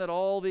 seeing then that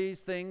all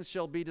these things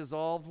shall be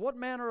dissolved, what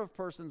manner of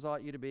persons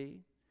ought you to be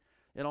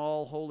in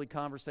all holy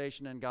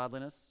conversation and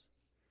godliness,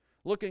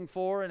 looking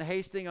for and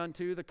hasting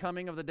unto the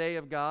coming of the day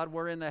of God,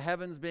 wherein the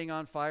heavens being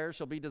on fire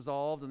shall be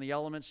dissolved, and the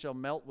elements shall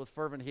melt with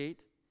fervent heat?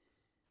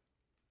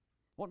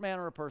 What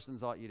manner of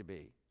persons ought you to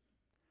be?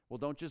 Well,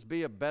 don't just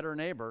be a better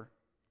neighbor.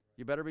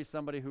 You better be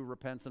somebody who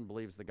repents and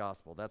believes the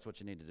gospel. That's what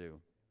you need to do.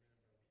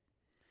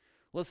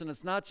 Listen,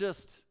 it's not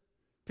just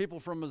people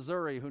from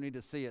Missouri who need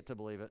to see it to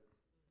believe it.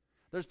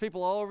 There's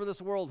people all over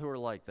this world who are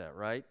like that,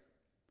 right?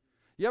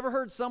 You ever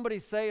heard somebody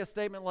say a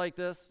statement like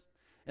this?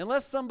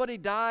 Unless somebody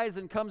dies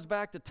and comes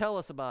back to tell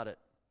us about it,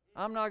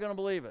 I'm not going to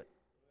believe it.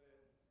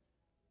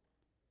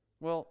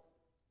 Well,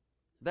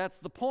 that's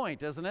the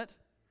point, isn't it?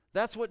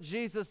 That's what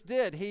Jesus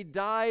did. He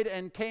died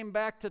and came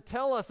back to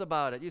tell us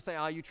about it. You say,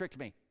 you tricked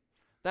me.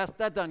 That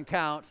doesn't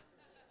count.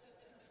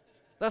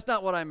 That's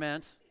not what I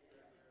meant.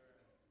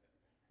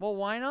 Well,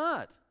 why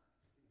not?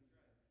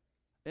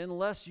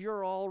 Unless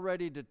you're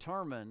already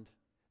determined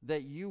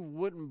that you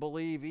wouldn't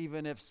believe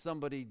even if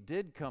somebody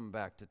did come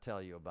back to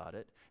tell you about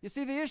it. You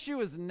see, the issue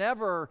is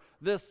never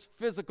this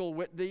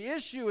physical the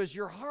issue is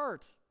your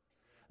heart.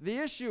 The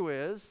issue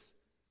is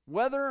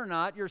whether or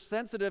not you're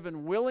sensitive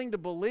and willing to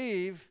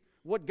believe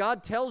what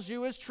God tells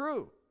you is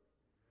true.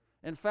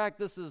 In fact,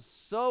 this is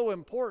so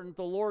important,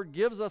 the Lord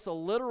gives us a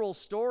literal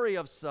story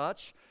of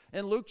such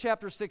in Luke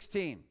chapter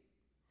 16.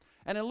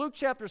 And in Luke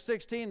chapter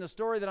 16, the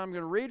story that I'm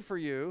going to read for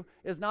you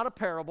is not a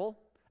parable,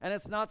 and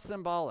it's not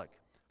symbolic.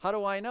 How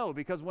do I know?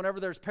 Because whenever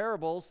there's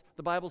parables,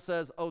 the Bible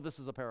says, this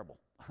is a parable.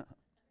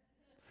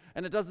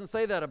 And it doesn't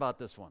say that about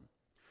this one.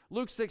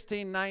 Luke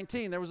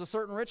 16:19, there was a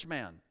certain rich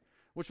man,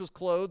 which was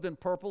clothed in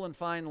purple and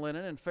fine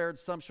linen, and fared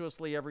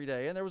sumptuously every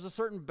day. And there was a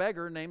certain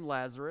beggar named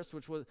Lazarus,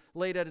 which was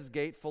laid at his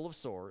gate full of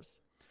sores,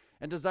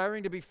 and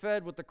desiring to be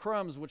fed with the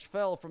crumbs which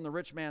fell from the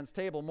rich man's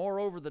table.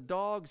 Moreover, the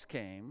dogs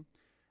came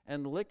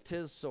and licked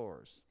his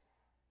sores.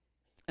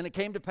 And it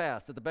came to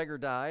pass that the beggar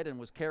died and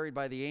was carried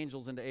by the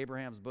angels into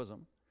Abraham's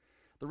bosom.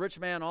 The rich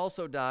man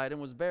also died and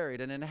was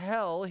buried. And in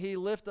hell he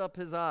lift up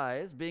his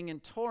eyes, being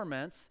in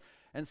torments,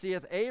 and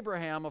seeth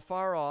Abraham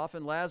afar off,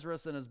 and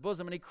Lazarus in his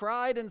bosom. And he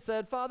cried and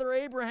said, Father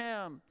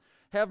Abraham,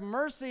 have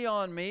mercy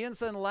on me, and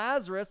send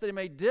Lazarus, that he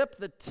may dip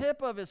the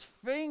tip of his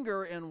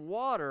finger in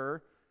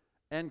water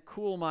and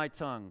cool my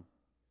tongue.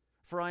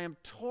 For I am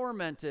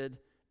tormented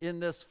in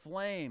this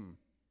flame.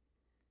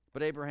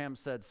 But Abraham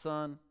said,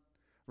 Son,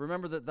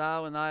 remember that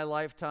thou in thy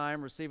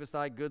lifetime receivest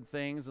thy good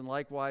things, and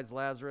likewise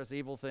Lazarus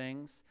evil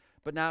things.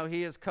 But now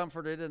he is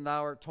comforted, and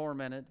thou art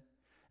tormented.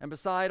 And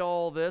beside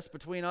all this,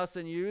 between us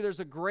and you, there's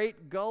a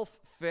great gulf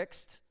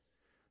fixed,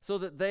 so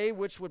that they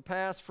which would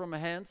pass from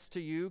hence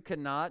to you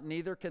cannot,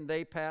 neither can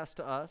they pass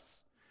to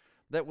us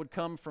that would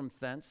come from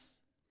thence.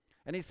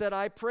 And he said,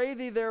 I pray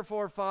thee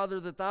therefore, Father,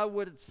 that thou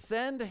wouldst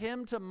send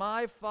him to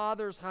my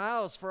father's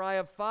house, for I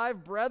have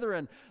 5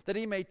 brethren, that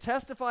he may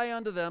testify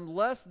unto them,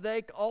 lest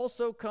they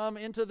also come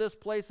into this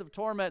place of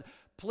torment.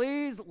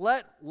 Please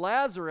let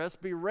Lazarus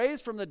be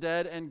raised from the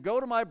dead and go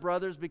to my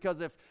brothers,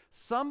 because if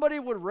somebody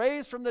would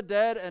raise from the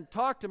dead and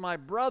talk to my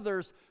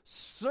brothers,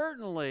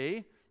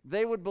 certainly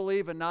they would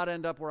believe and not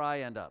end up where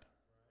I end up.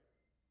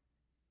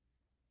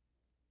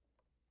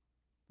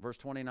 Verse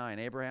 29,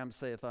 Abraham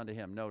saith unto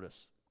him,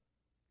 notice,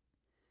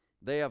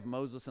 they have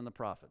Moses and the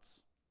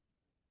prophets,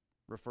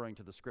 referring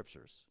to the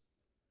scriptures.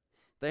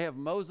 They have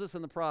Moses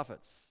and the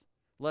prophets.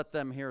 Let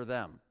them hear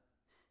them.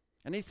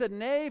 And he said,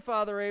 Nay,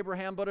 Father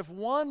Abraham, but if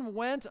one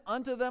went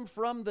unto them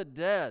from the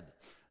dead,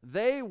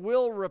 they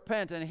will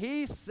repent. And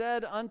he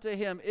said unto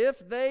him,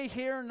 If they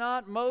hear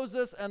not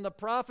Moses and the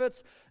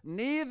prophets,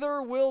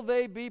 neither will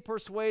they be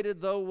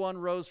persuaded, though one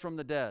rose from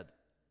the dead.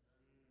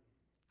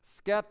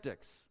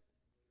 Skeptics,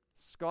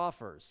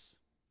 scoffers,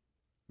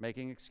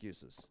 making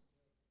excuses.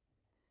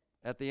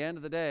 At the end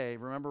of the day,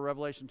 remember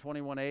Revelation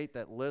 21:8,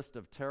 that list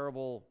of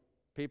terrible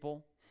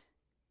people?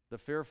 The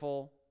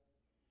fearful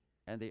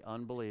and the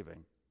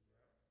unbelieving.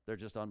 They're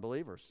just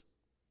unbelievers.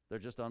 They're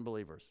just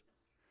unbelievers.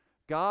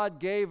 God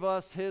gave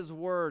us his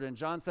word, and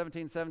John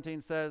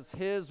 17:17 says,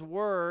 his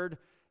word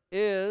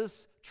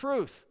is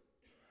truth.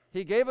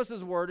 He gave us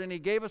his word, and he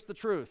gave us the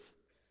truth.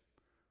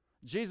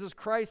 Jesus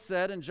Christ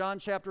said in John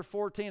chapter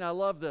 14, I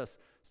love this,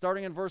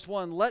 starting in verse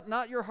 1, let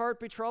not your heart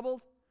be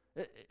troubled.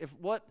 If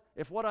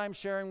what I'm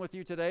sharing with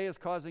you today is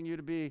causing you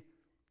to be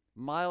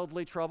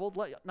mildly troubled,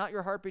 let not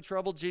your heart be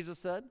troubled, Jesus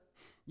said.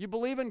 You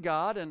believe in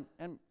God,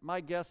 and my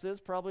guess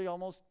is probably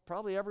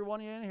every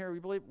one of you in here,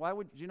 you believe. Why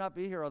would you not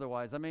be here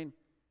otherwise? I mean,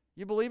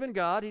 you believe in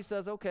God. He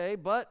says, okay,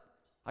 but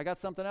I got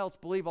something else.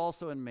 Believe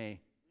also in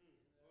me.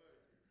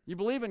 You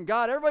believe in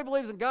God. Everybody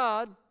believes in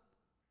God.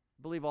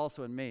 Believe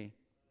also in me.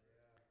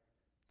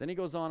 Then he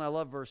goes on, I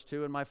love verse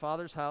 2, in my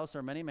Father's house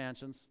are many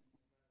mansions.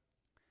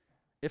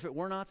 If it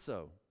were not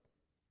so,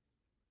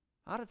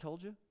 I'd have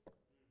told you.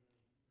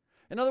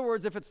 In other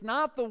words, if it's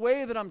not the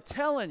way that I'm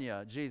telling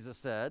you, Jesus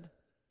said,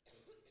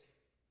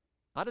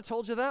 I'd have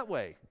told you that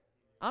way.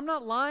 I'm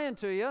not lying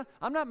to you.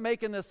 I'm not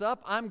making this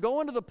up. I'm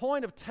going to the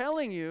point of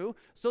telling you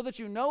so that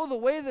you know the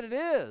way that it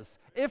is.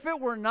 If it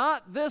were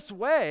not this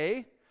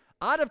way,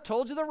 I'd have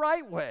told you the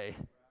right way.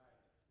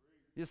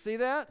 You see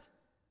that?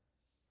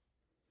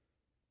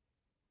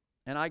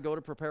 And I go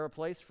to prepare a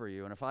place for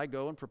you. And if I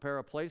go and prepare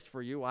a place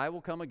for you, I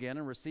will come again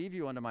and receive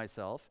you unto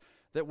myself,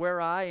 that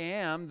where I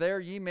am, there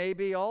ye may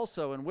be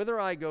also. And whither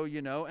I go,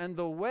 you know, and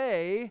the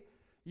way,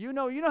 you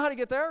know how to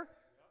get there?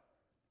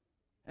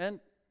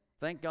 And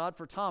thank God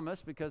for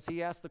Thomas, because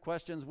he asked the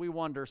questions we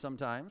wonder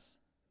sometimes.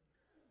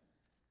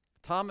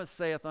 Thomas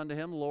saith unto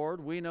him, Lord,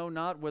 we know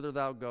not whither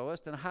thou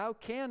goest, and how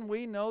can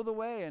we know the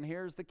way? And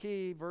here's the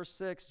key, verse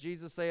 6,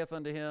 Jesus saith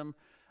unto him,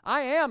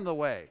 I am the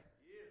way,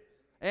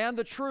 and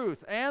the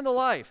truth, and the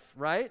life,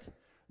 right?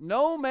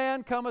 No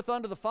man cometh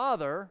unto the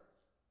Father,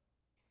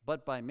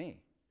 but by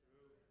me.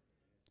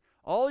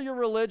 All your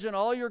religion,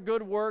 all your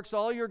good works,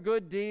 all your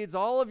good deeds,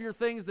 all of your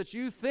things that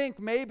you think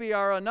maybe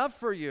are enough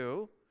for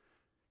you,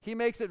 he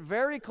makes it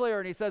very clear,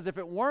 and he says, if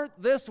it weren't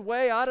this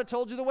way, I'd have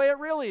told you the way it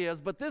really is,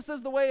 but this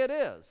is the way it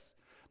is.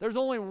 There's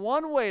only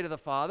one way to the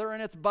Father,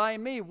 and it's by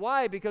me.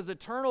 Why? Because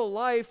eternal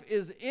life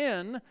is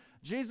in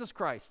Jesus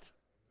Christ.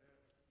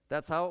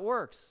 That's how it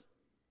works.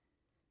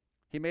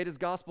 He made his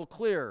gospel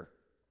clear,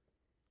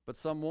 but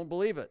some won't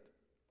believe it.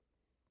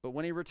 But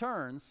when he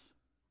returns,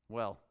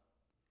 well,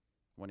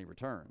 when he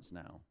returns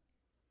now,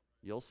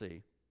 you'll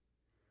see.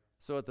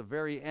 So at the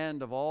very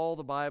end of all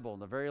the Bible, in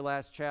the very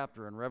last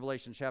chapter, in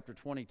Revelation chapter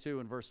 22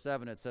 and verse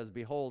 7, it says,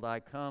 Behold, I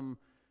come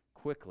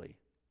quickly.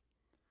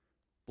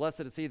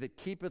 Blessed is he that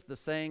keepeth the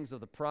sayings of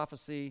the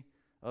prophecy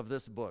of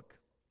this book.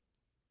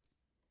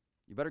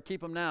 You better keep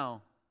them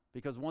now,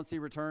 because once he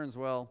returns,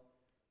 well,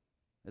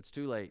 it's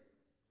too late.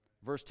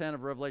 Verse 10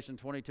 of Revelation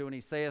 22, and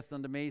he saith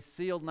unto me,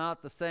 seal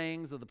not the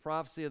sayings of the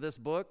prophecy of this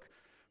book,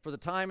 for the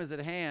time is at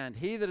hand.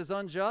 He that is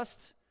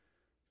unjust,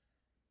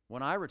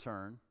 when I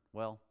return,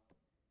 well,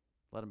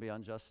 let him be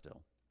unjust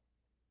still.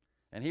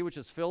 And he which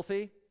is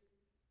filthy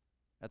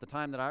at the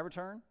time that I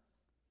return,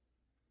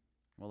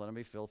 well, let him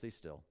be filthy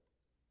still.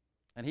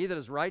 And he that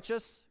is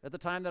righteous at the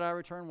time that I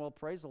return, well,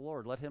 praise the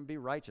Lord, let him be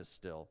righteous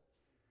still.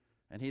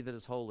 And he that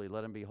is holy,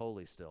 let him be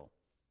holy still.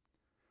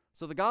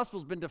 So the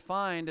gospel's been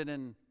defined, and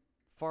in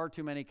far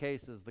too many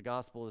cases, the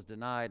gospel is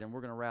denied, and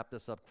we're going to wrap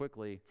this up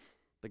quickly.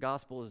 The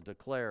gospel is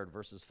declared,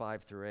 verses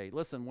 5 through 8.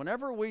 Listen,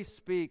 whenever we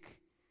speak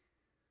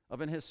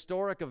of an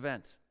historic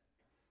event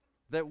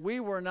that we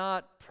were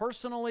not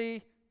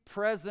personally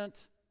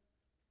present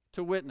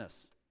to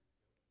witness,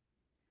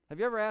 have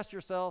you ever asked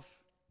yourself,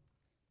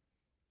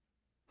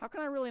 how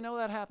can I really know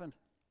that happened?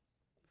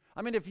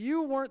 I mean, if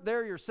you weren't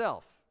there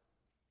yourself,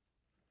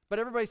 but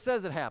everybody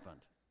says it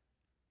happened,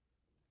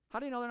 how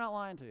do you know they're not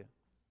lying to you?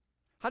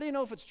 How do you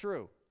know if it's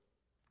true?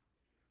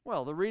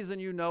 Well, the reason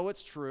you know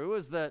it's true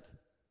is that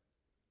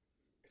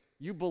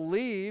you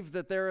believe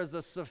that there is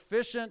a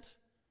sufficient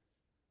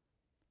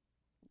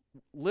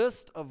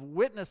list of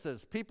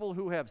witnesses, people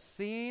who have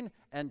seen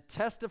and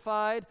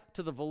testified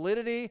to the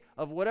validity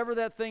of whatever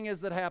that thing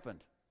is that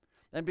happened.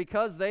 And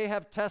because they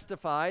have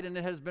testified and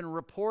it has been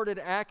reported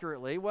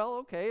accurately, well,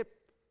 okay,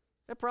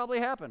 it probably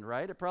happened,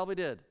 right? It probably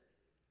did.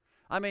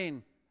 I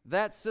mean,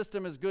 that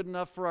system is good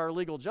enough for our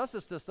legal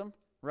justice system,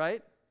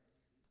 right?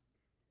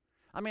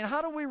 I mean,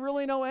 how do we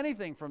really know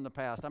anything from the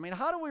past? I mean,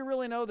 how do we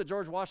really know that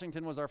George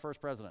Washington was our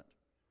first president?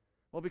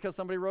 Well, because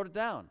somebody wrote it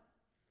down.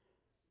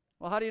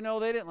 Well, how do you know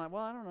they didn't lie?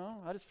 Well, I don't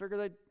know. I just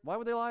figured why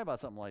would they lie about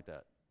something like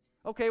that?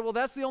 Okay, well,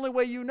 that's the only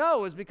way you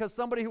know is because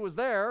somebody who was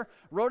there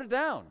wrote it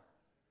down.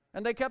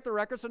 And they kept the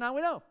record, so now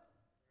we know.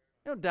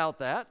 You don't doubt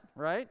that,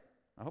 right?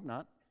 I hope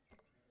not.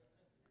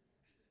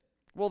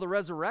 Well, the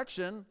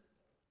resurrection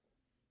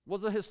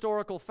was a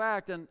historical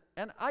fact, and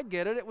I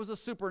get it. It was a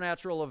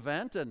supernatural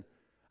event, and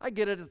I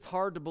get it. It's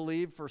hard to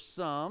believe for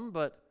some,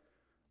 but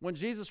when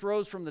Jesus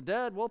rose from the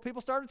dead, well,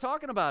 people started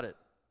talking about it,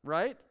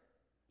 right?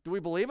 Do we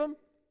believe him?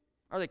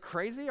 Are they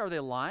crazy? Are they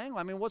lying?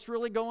 I mean, what's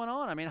really going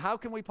on? I mean, how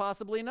can we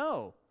possibly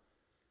know?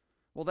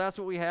 Well, that's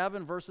what we have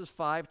in verses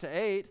 5 to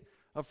 8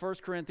 of 1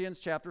 Corinthians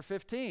chapter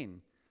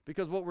 15.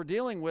 Because what we're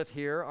dealing with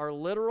here are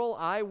literal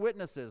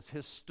eyewitnesses,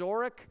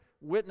 historic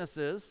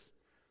witnesses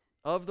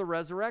of the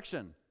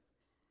resurrection,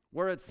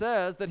 where it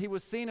says that he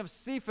was seen of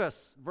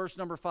Cephas, verse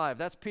number 5.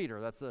 That's Peter.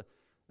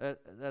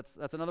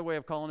 That's another way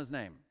of calling his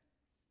name.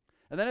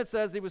 And then it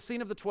says he was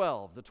seen of the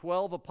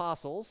 12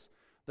 apostles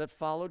that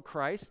followed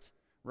Christ,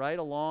 right,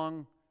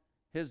 along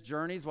his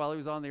journeys while he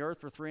was on the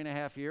earth for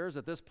 3.5 years.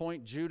 At this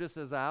point, Judas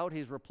is out.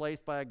 He's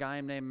replaced by a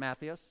guy named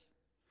Matthias.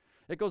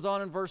 It goes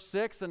on in verse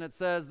 6, and it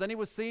says, then he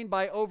was seen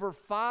by over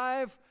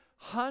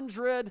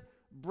 500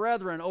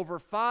 brethren, over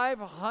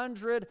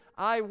 500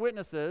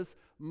 eyewitnesses,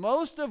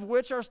 most of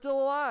which are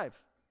still alive,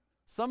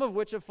 some of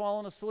which have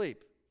fallen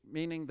asleep,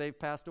 meaning they've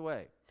passed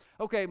away.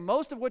 Okay,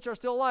 most of which are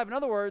still alive. In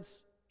other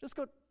words, just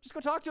go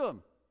talk to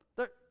them.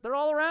 They're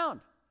all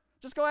around.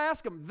 Just go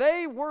ask them.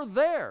 They were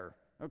there.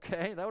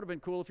 Okay, that would have been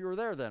cool if you were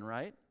there then,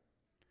 right?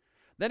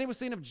 Then he was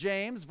seen of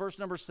James, verse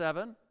number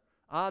 7.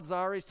 Odds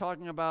are he's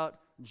talking about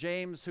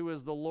James, who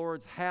is the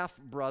Lord's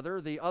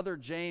half-brother. The other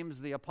James,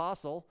 the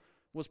apostle,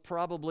 was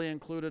probably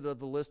included of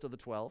the list of the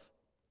 12.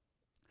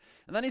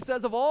 And then he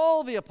says of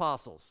all the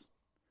apostles.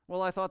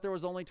 Well, I thought there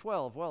was only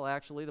 12. Well,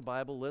 actually, the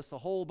Bible lists a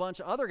whole bunch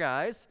of other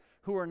guys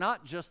who are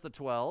not just the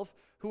 12,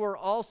 who are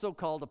also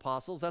called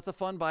apostles. That's a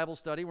fun Bible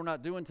study we're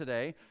not doing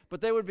today.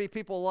 But they would be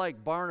people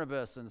like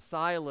Barnabas and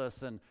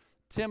Silas and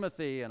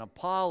Timothy and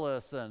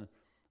Apollos and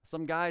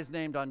some guys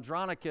named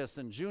Andronicus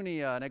and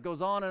Junia, and it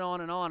goes on and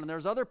on and on. And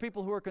there's other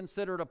people who are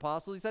considered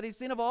apostles. He said he's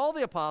seen of all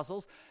the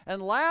apostles,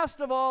 and last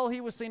of all, he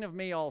was seen of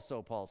me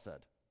also, Paul said.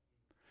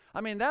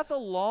 I mean, that's a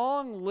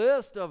long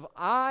list of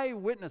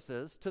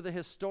eyewitnesses to the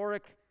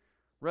historic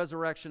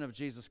resurrection of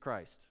Jesus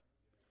Christ.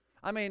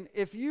 I mean,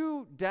 if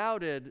you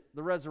doubted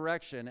the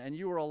resurrection and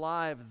you were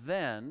alive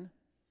then,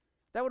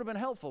 that would have been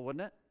helpful,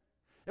 wouldn't it?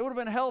 It would have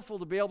been helpful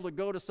to be able to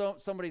go to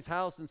somebody's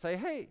house and say,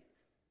 hey,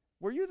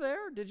 were you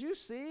there? Did you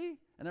see?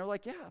 And they're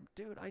like, yeah,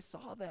 dude, I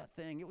saw that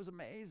thing. It was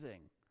amazing.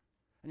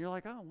 And you're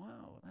like, oh,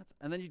 wow.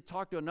 And then you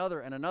talk to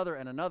another and another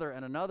and another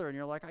and another, and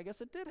you're like, I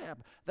guess it did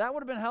happen. That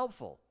would have been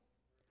helpful.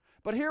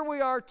 But here we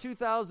are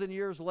 2,000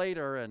 years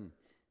later, and,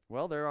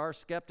 well, there are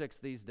skeptics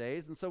these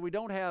days, and so we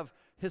don't have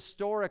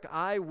historic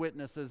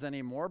eyewitnesses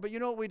anymore. But you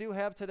know what we do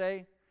have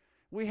today?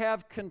 We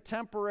have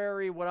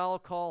contemporary, what I'll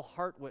call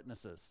heart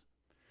witnesses.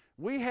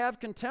 We have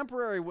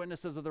contemporary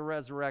witnesses of the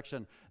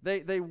resurrection.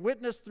 They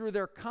witness through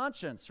their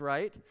conscience,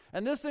 right?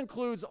 And this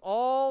includes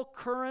all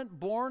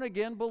current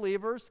born-again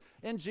believers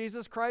in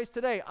Jesus Christ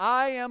today.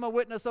 I am a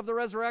witness of the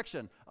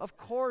resurrection. Of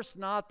course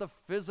not the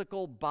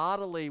physical,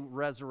 bodily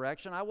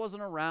resurrection. I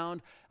wasn't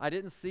around. I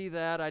didn't see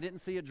that. I didn't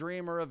see a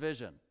dream or a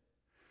vision.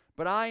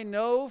 But I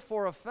know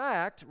for a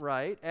fact,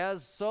 right,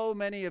 as so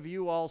many of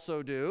you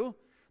also do,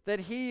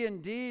 that he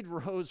indeed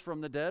rose from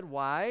the dead.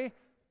 Why?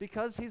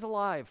 Because he's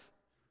alive.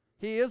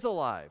 He is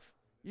alive.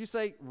 You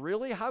say,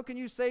 really? How can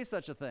you say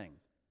such a thing?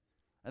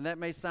 And that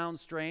may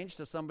sound strange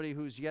to somebody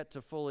who's yet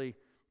to fully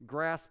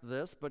grasp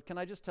this, but can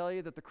I just tell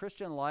you that the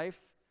Christian life,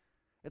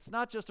 it's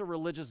not just a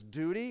religious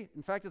duty.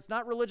 In fact, it's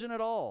not religion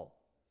at all.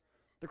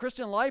 The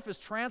Christian life is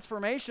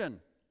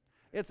transformation.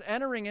 It's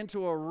entering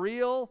into a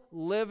real,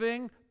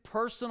 living,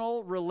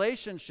 personal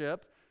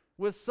relationship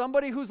with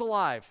somebody who's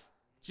alive,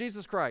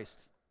 Jesus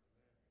Christ.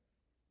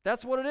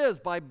 That's what it is,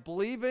 by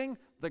believing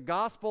the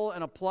gospel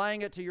and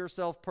applying it to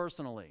yourself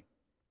personally.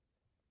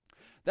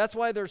 That's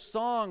why there's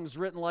songs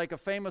written like a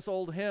famous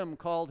old hymn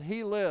called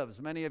He Lives.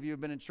 Many of you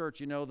have been in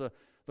church, you know the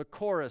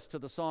chorus to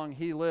the song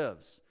He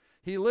Lives.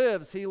 He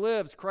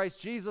lives, Christ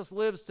Jesus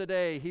lives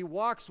today. He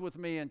walks with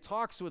me and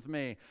talks with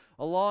me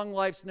along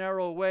life's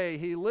narrow way.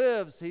 He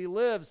lives,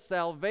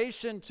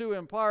 salvation to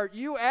impart.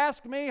 You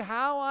ask me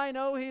how I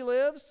know He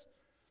lives?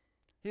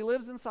 He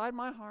lives inside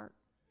my heart.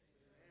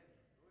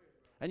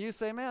 And you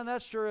say, man,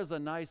 that sure is a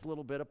nice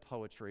little bit of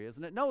poetry,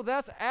 isn't it? No,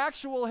 that's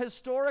actual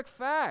historic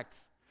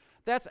fact.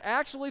 That's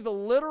actually the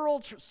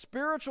literal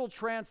spiritual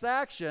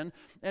transaction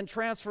and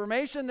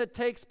transformation that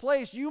takes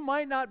place. You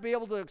might not be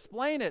able to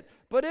explain it,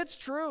 but it's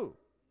true.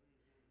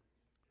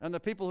 And the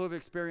people who have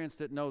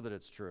experienced it know that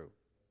it's true.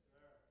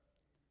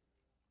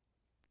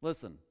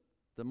 Listen,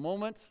 the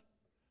moment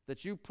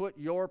that you put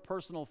your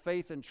personal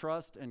faith and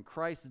trust in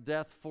Christ's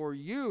death for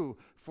you,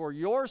 for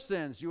your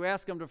sins, you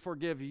ask Him to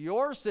forgive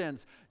your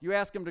sins, you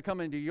ask Him to come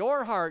into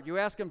your heart, you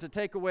ask Him to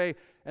take away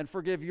and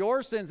forgive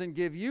your sins and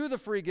give you the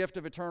free gift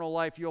of eternal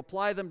life, you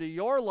apply them to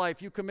your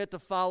life, you commit to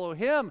follow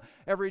Him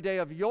every day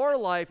of your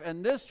life,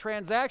 and this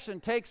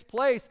transaction takes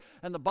place,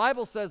 and the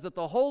Bible says that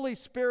the Holy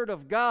Spirit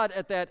of God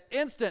at that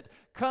instant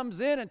comes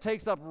in and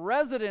takes up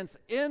residence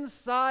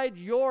inside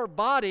your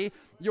body.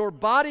 Your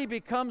body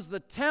becomes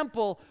the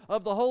temple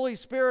of the Holy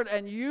Spirit,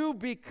 and you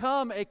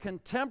become a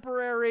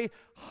contemporary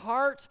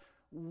heart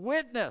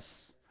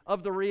witness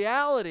of the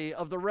reality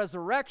of the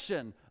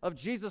resurrection of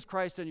Jesus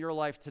Christ in your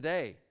life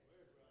today.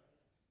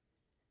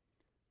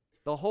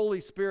 The Holy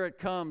Spirit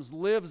comes,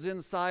 lives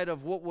inside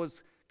of what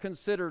was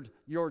considered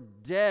your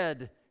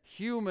dead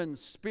human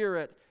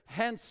spirit,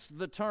 hence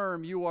the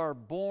term, you are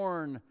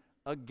born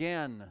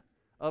again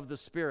of the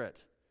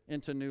Spirit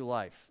into new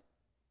life.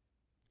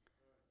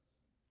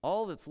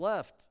 All that's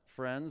left,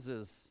 friends,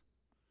 is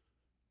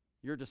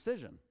your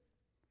decision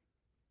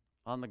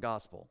on the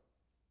gospel.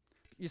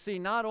 You see,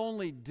 not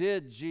only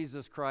did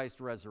Jesus Christ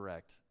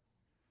resurrect,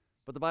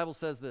 but the Bible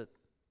says that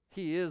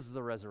He is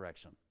the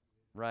resurrection,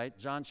 right?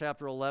 John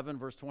chapter 11,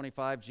 verse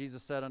 25,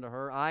 Jesus said unto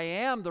her, I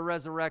am the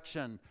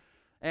resurrection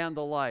and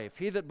the life.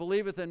 He that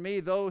believeth in me,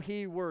 though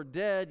he were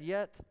dead,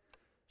 yet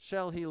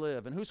shall he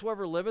live. And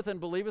whosoever liveth and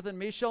believeth in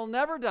me shall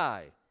never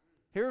die.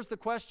 Here's the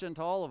question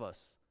to all of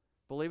us.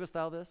 Believest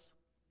thou this?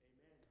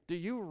 Amen. Do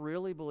you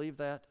really believe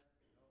that?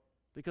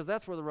 Because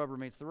that's where the rubber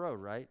meets the road,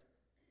 right?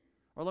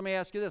 Or let me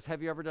ask you this.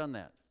 Have you ever done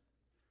that?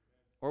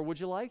 Or would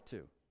you like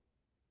to?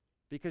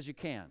 Because you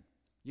can.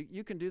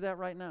 You can do that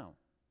right now.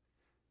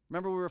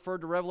 Remember we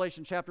referred to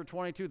Revelation chapter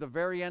 22, the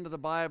very end of the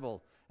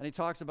Bible. And he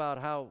talks about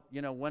how,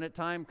 when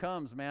time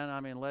comes,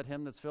 let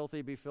him that's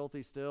filthy be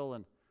filthy still.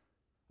 And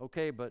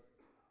okay, but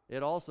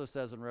it also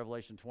says in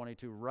Revelation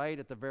 22, right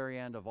at the very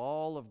end of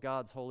all of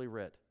God's holy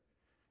writ,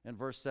 in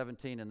verse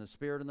 17, and the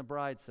Spirit and the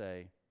bride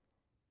say,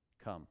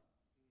 come.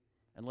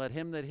 And let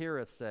him that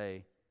heareth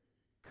say,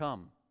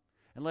 come.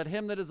 And let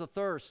him that is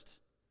athirst,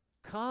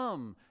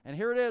 come. And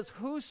here it is,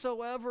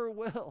 whosoever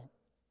will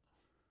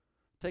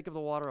take of the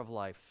water of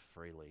life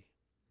freely.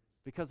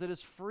 Because it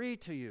is free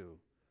to you.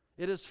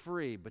 It is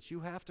free, but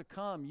you have to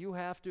come. You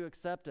have to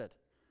accept it.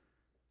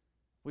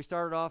 We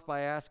started off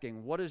by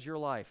asking, what is your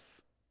life?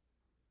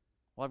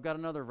 Well, I've got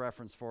another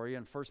reference for you.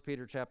 In 1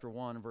 Peter chapter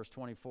 1, verse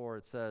 24,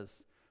 it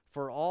says,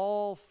 for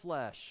all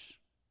flesh,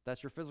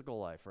 that's your physical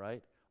life,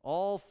 right?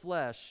 All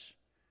flesh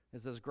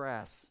is as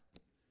grass.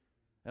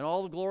 And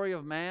all the glory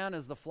of man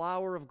is the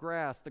flower of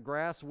grass. The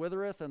grass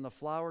withereth, and the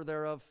flower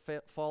thereof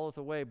falleth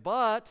away.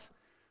 But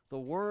the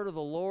word of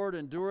the Lord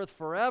endureth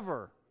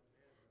forever.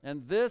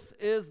 And this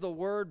is the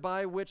word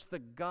by which the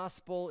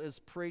gospel is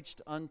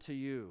preached unto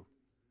you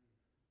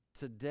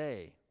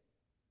today.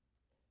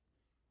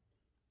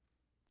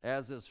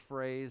 As is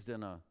phrased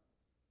in a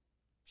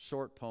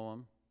short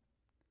poem,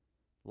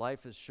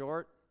 life is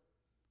short,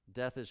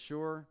 death is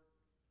sure,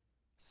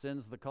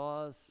 sin's the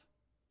cause,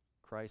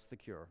 Christ the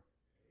cure.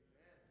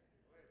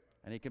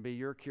 And He can be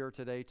your cure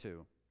today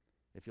too,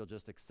 if you'll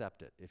just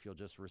accept it, if you'll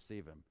just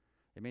receive Him.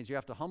 It means you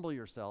have to humble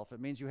yourself. It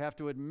means you have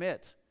to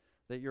admit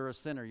that you're a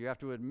sinner. You have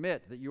to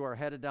admit that you are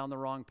headed down the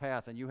wrong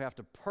path, and you have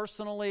to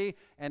personally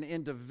and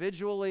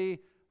individually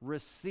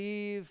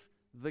receive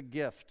the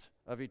gift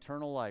of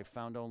eternal life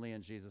found only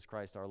in Jesus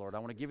Christ our Lord. I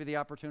want to give you the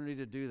opportunity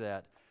to do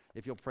that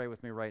if you'll pray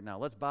with me right now.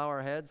 Let's bow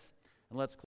our heads and let's